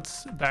broken.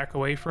 Let's back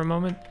away for a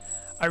moment.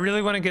 I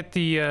really want to get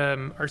the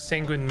our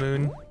Sanguine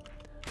Moon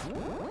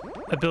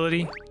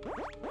ability,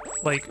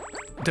 like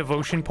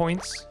devotion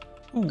points.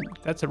 Ooh,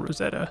 that's a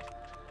Rosetta.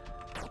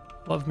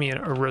 Love me a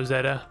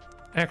Rosetta.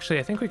 Actually,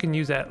 I think we can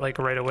use that like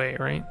right away,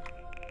 right?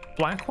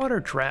 Blackwater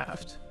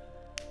Draft.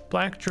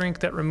 Black drink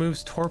that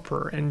removes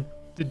torpor, and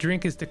the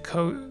drink is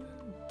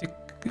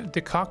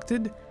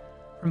decocted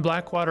from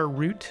Blackwater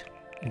root.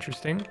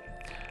 Interesting.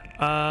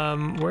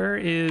 Where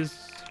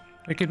is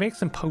We could make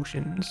some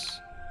potions.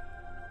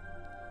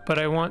 But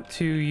I want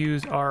to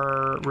use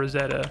our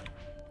Rosetta.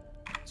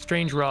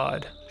 Strange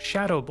Rod.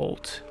 Shadow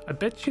Bolt. I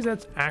bet you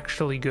that's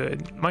actually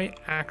good. Might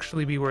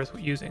actually be worth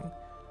using.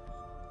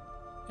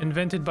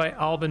 Invented by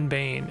Alban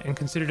Bane and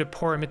considered a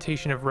poor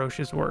imitation of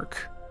Roche's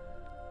work.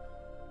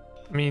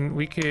 I mean,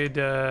 we could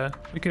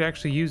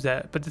actually use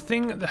that. But the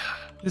thing,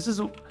 this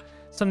is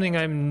something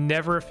I'm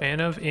never a fan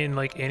of in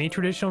like any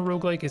traditional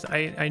roguelike is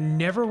I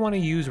never want to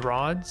use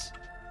rods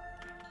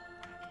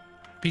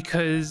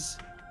because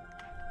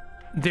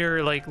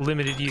they're like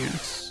limited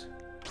use.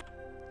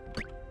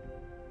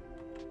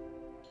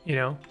 You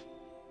know,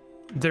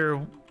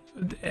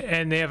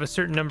 and they have a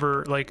certain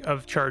number like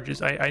of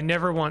charges. I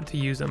never want to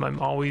use them. I'm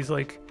always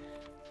like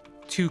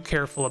too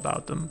careful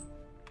about them.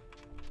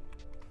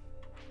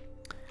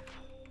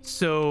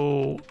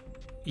 So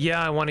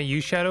yeah, I want to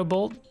use Shadow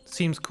Bolt.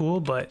 Seems cool,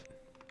 but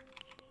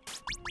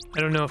I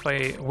don't know if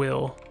I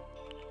will.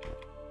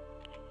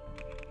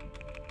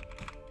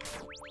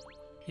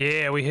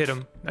 Yeah, we hit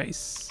him.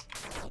 Nice.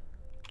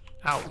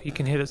 Ow, he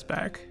can hit us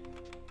back.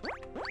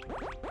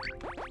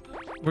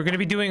 We're going to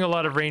be doing a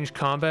lot of ranged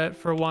combat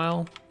for a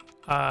while.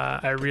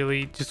 I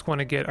really just want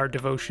to get our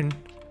devotion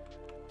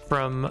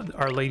from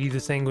Our Lady the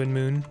Sanguine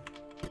Moon.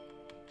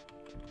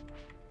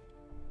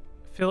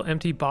 Fill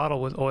empty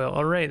bottle with oil.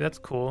 All right, that's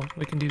cool.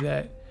 We can do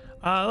that.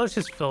 Let's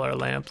just fill our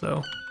lamp,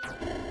 though.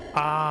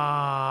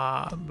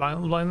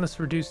 Blindness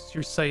reduces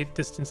your sight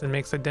distance and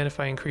makes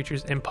identifying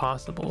creatures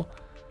impossible.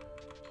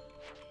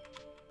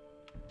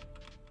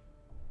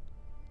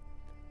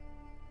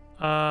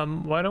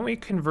 Why don't we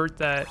convert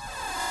that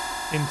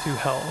into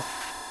health?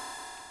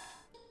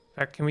 In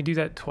fact, can we do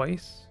that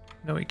twice?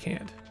 No, we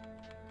can't.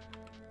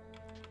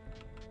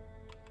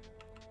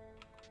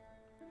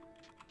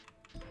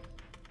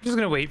 I'm just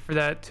gonna wait for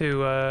that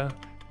to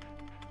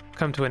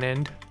come to an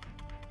end.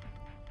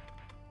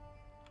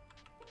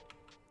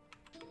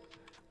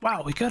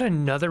 Wow, we got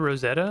another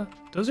Rosetta.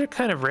 Those are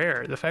kind of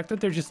rare. The fact that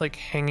they're just like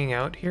hanging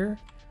out here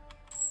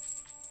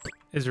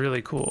is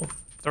really cool.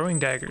 Throwing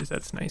daggers,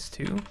 that's nice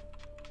too.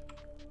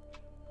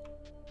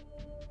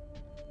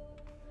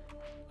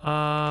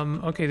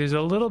 Okay, there's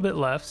a little bit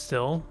left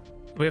still.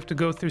 We have to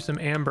go through some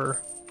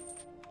amber.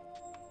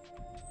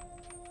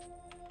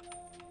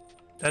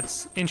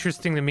 That's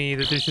interesting to me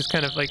that there's just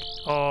kind of like,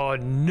 oh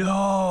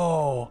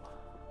no!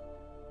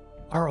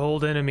 Our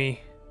old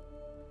enemy.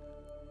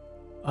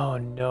 Oh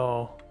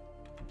no.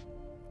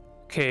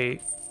 Okay.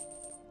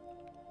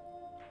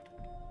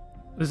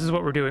 This is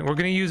what we're doing. We're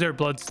gonna use our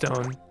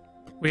bloodstone.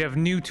 We have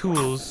new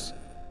tools.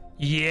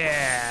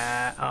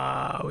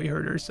 Yeah! We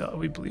hurt ourselves.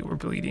 We're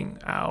bleeding.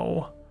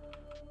 Ow.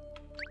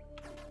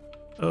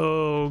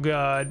 Oh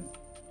god.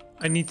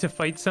 I need to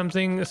fight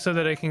something so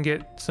that I can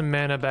get some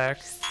mana back.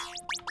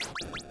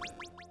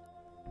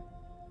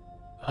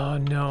 Oh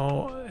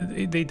no.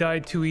 They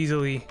died too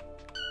easily.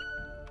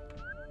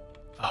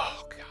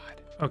 Oh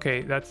god.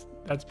 Okay, that's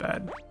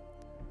bad.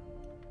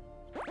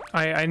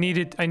 I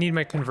need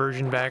my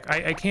conversion back.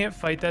 I can't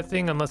fight that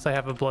thing unless I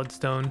have a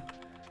bloodstone.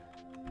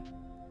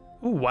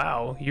 Oh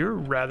wow, you're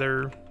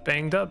rather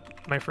banged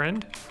up, my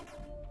friend.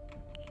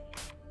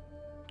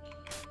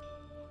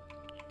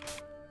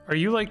 Are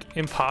you like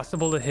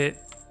impossible to hit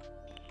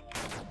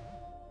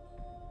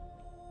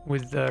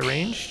with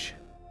ranged?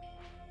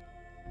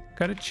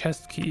 Got a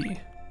chest key.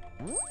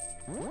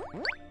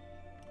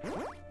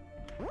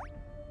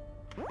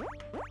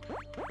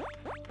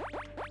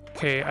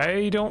 Okay,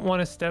 I don't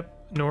want to step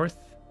north.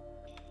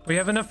 We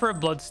have enough for a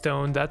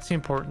bloodstone. That's the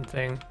important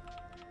thing.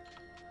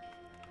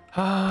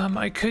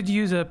 I could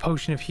use a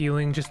potion of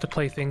healing just to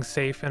play things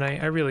safe, and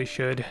I really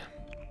should.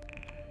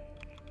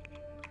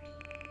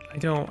 I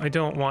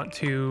don't want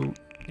to,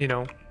 you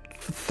know,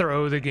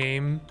 throw the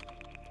game.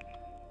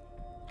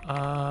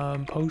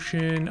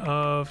 Potion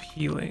of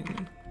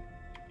healing.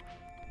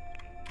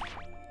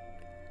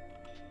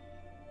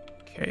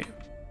 Okay.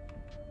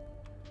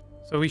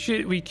 So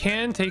we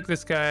can take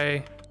this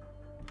guy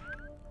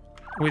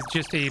with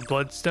just a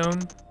bloodstone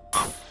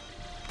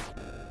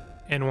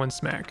and one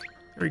smack.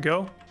 There we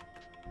go.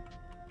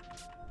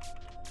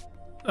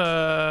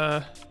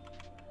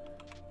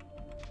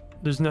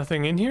 There's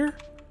nothing in here?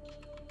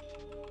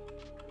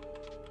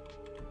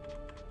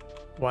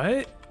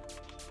 What?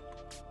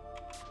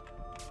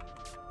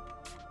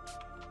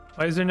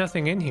 Why is there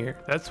nothing in here?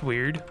 That's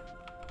weird.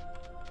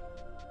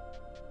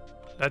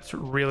 That's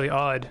really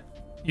odd.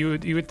 You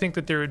would think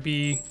that there would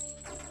be...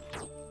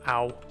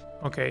 Ow.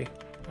 Okay.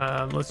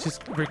 Let's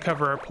just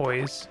recover our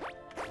poise.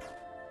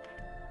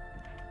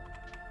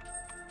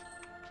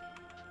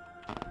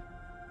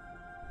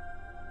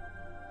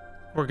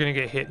 We're gonna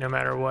get hit no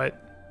matter what.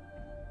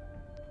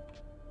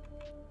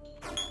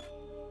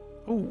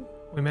 Oh,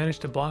 we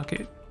managed to block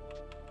it.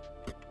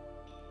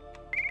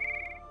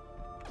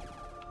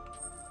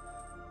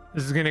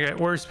 This is gonna get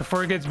worse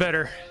before it gets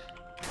better.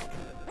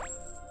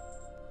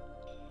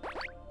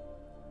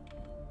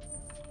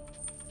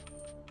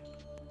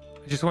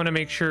 I just want to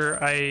make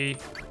sure I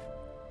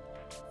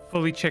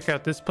fully check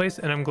out this place,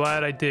 and I'm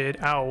glad I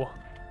did. Ow.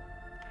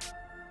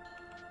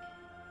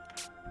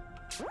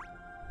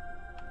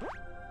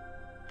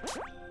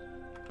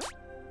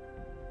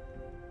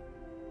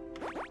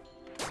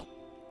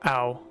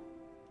 Ow.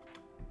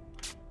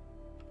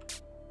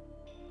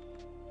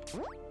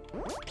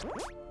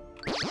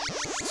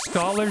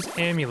 Scholar's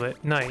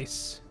Amulet.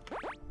 Nice.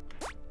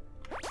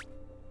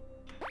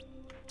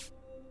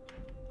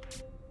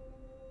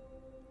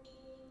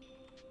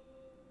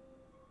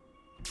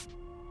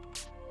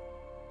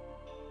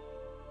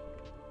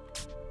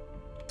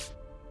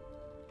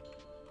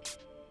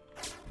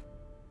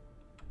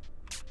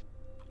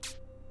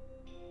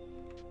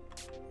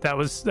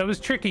 That was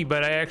tricky,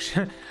 but I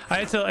actually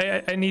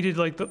I needed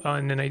like the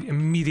and then I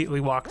immediately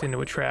walked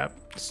into a trap.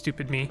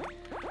 Stupid me.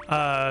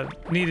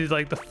 Needed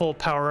like the full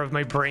power of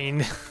my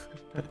brain.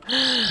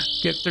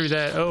 Get through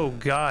that. Oh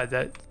god,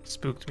 that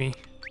spooked me.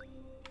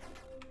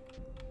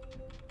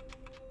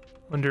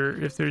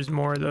 Wonder if there's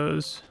more of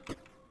those.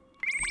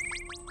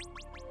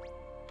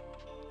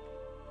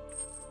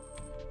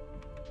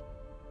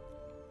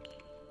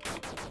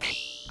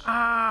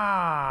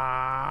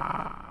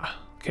 Ah.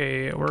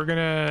 Okay, we're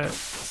gonna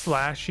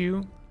slash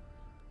you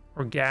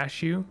or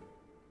gash you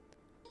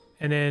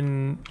and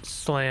then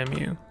slam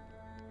you.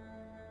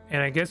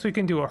 And I guess we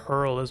can do a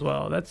hurl as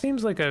well. That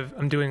seems like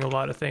I'm doing a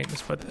lot of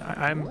things, but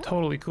I'm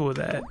totally cool with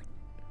that.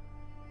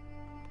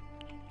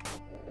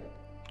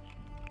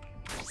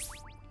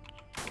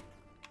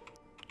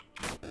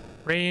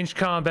 Range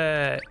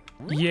combat.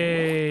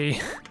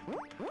 Yay.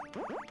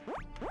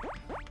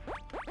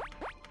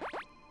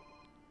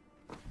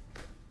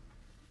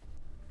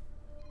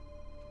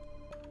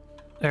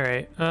 All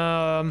right.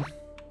 I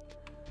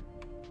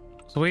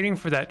was waiting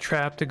for that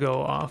trap to go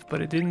off,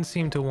 but it didn't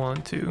seem to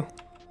want to.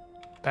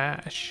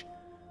 Bash.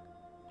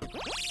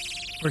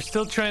 We're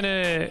still trying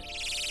to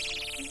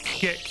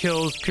get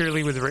kills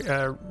purely with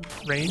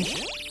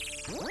ranged.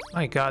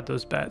 My god,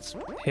 those bats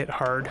hit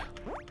hard.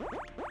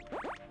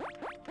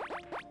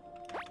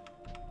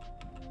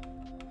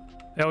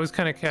 They always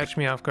kind of catch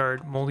me off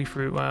guard. Moldy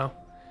fruit, wow.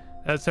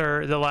 That's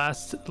the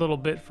last little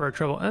bit for our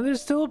trouble. And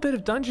there's still a bit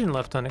of dungeon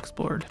left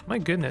unexplored. My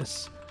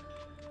goodness.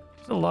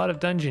 There's a lot of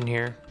dungeon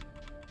here.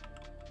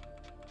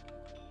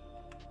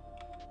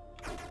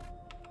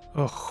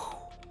 Ugh.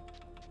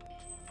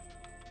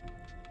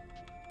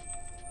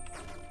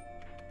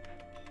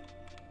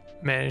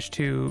 Managed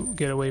to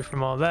get away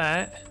from all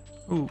that.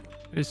 Ooh,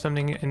 there's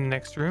something in the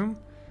next room.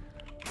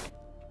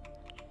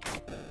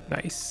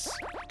 Nice.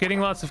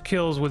 Getting lots of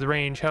kills with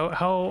range.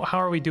 How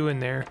are we doing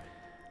there?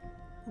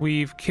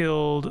 We've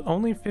killed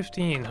only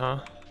 15, huh?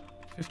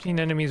 15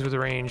 enemies with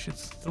range.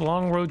 It's a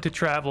long road to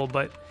travel,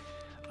 but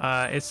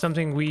it's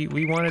something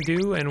we want to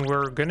do, and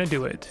we're gonna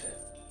do it.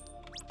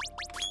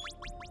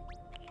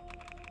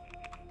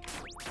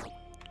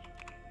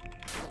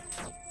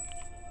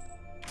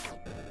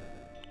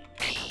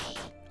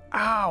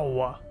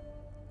 Ow!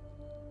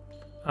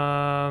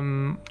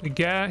 We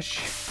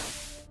gash,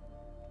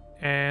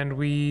 and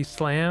we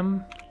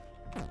slam,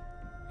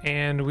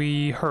 and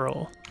we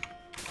hurl,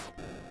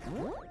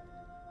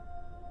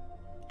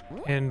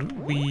 and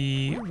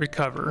we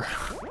recover.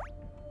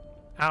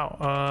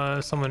 Ow!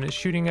 Someone is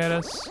shooting at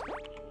us.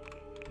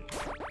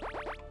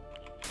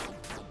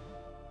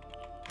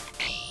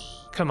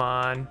 Come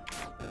on!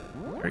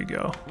 There you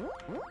go.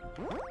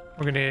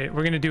 We're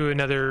gonna do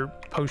another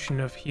potion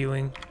of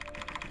healing.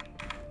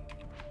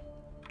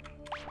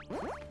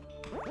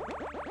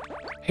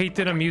 Hate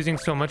that I'm using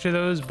so much of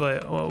those,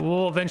 but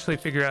we'll eventually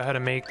figure out how to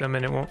make them,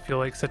 and it won't feel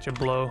like such a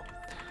blow.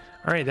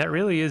 All right, that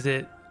really is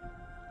it.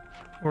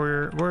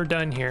 We're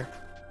done here.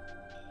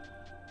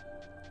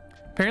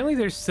 Apparently,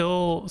 there's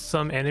still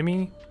some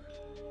enemy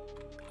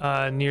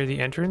near the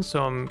entrance,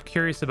 so I'm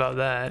curious about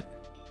that.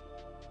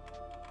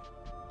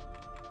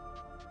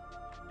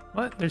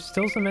 What? There's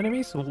still some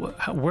enemies?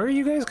 Where are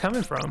you guys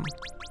coming from?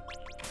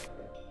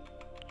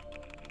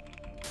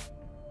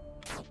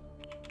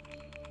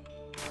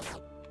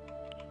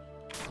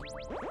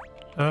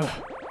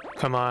 Ugh,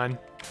 come on.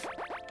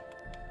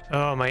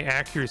 Oh, my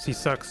accuracy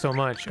sucks so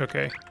much.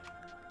 Okay.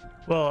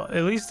 Well,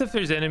 at least if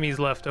there's enemies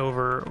left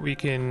over, we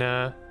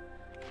can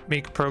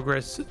make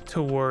progress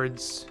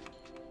towards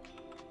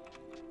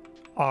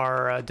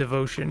our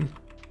devotion.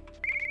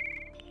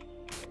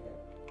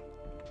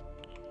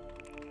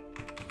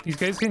 These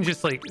guys can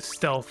just like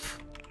stealth.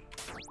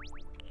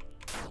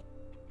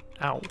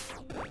 Ow.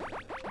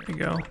 There you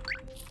go.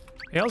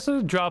 They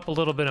also drop a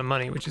little bit of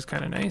money, which is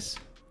kind of nice.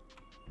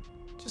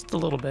 Just a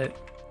little bit.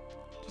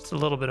 Just a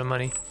little bit of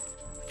money.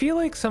 I feel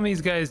like some of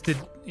these guys did,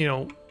 you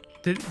know,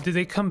 did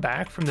they come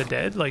back from the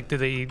dead? Like, did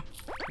they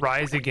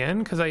rise again?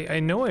 Because I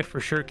know I for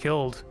sure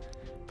killed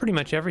pretty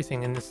much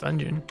everything in this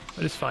dungeon.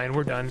 But it's fine.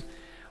 We're done.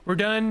 We're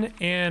done,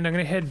 and I'm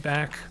going to head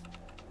back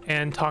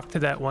and talk to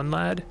that one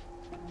lad.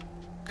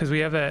 Because we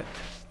have that...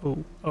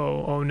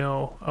 Oh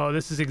no. Oh,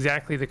 this is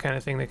exactly the kind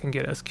of thing that can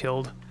get us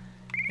killed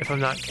if I'm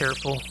not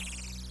careful.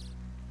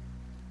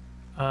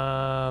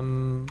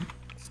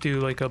 Let's do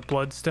like a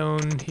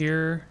bloodstone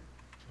here.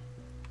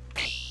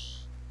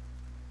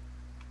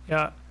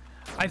 Yeah,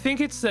 I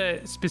think it's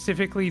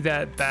specifically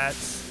that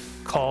bat's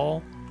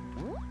call.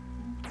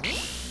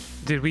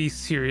 Did we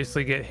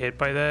seriously get hit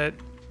by that?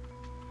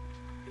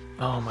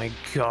 Oh my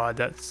god,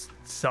 that's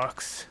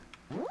sucks.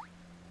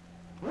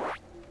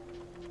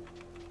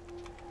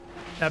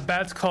 That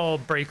bat's call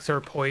breaks our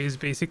poise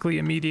basically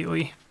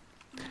immediately.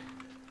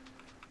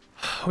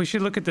 We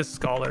should look at this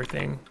scholar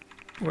thing.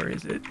 Where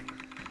is it?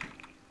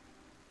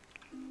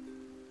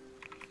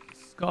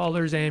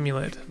 Scholar's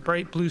amulet.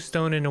 Bright blue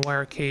stone in a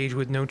wire cage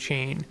with no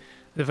chain.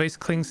 The device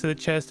clings to the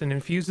chest and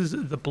infuses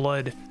the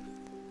blood,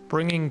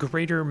 bringing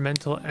greater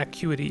mental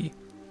acuity.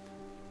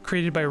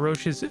 Created by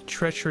Roche's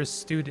treacherous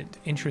student.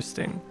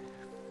 Interesting.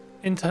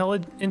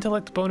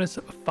 Intellect bonus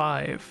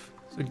 5.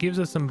 So it gives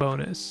us some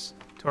bonus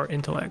to our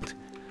intellect.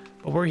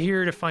 But we're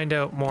here to find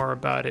out more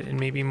about it and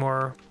maybe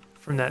more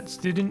from that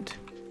student.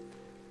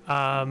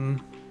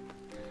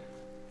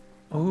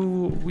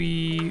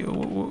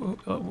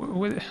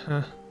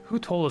 Who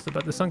told us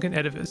about the sunken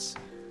edifice?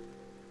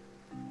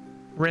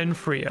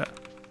 Renfria.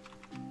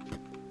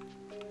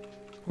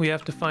 We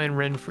have to find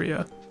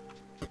Renfria.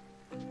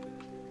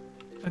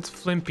 That's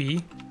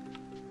Flimpy.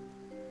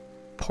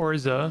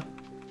 Porza.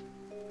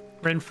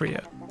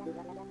 Renfria.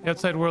 The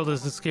outside world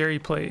is a scary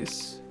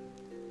place.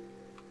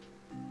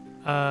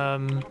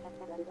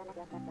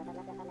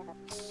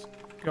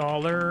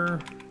 Scholar.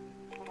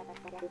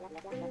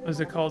 What is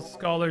it called?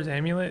 Scholar's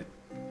amulet?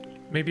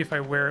 Maybe if I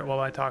wear it while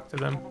I talk to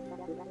them.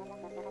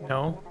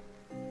 No?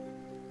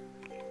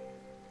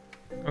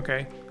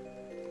 Okay.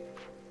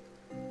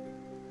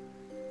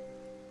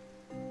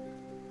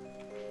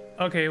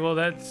 Okay, well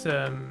that's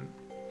a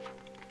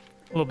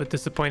little bit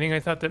disappointing. I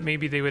thought that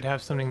maybe they would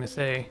have something to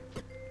say.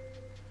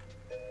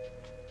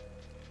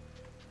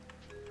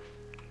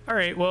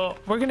 Alright, well,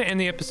 we're going to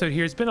end the episode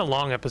here. It's been a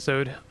long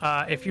episode.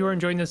 If you are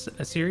enjoying this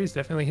series,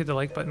 definitely hit the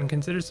like button.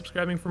 Consider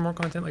subscribing for more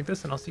content like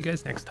this, and I'll see you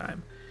guys next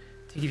time.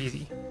 Take it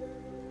easy.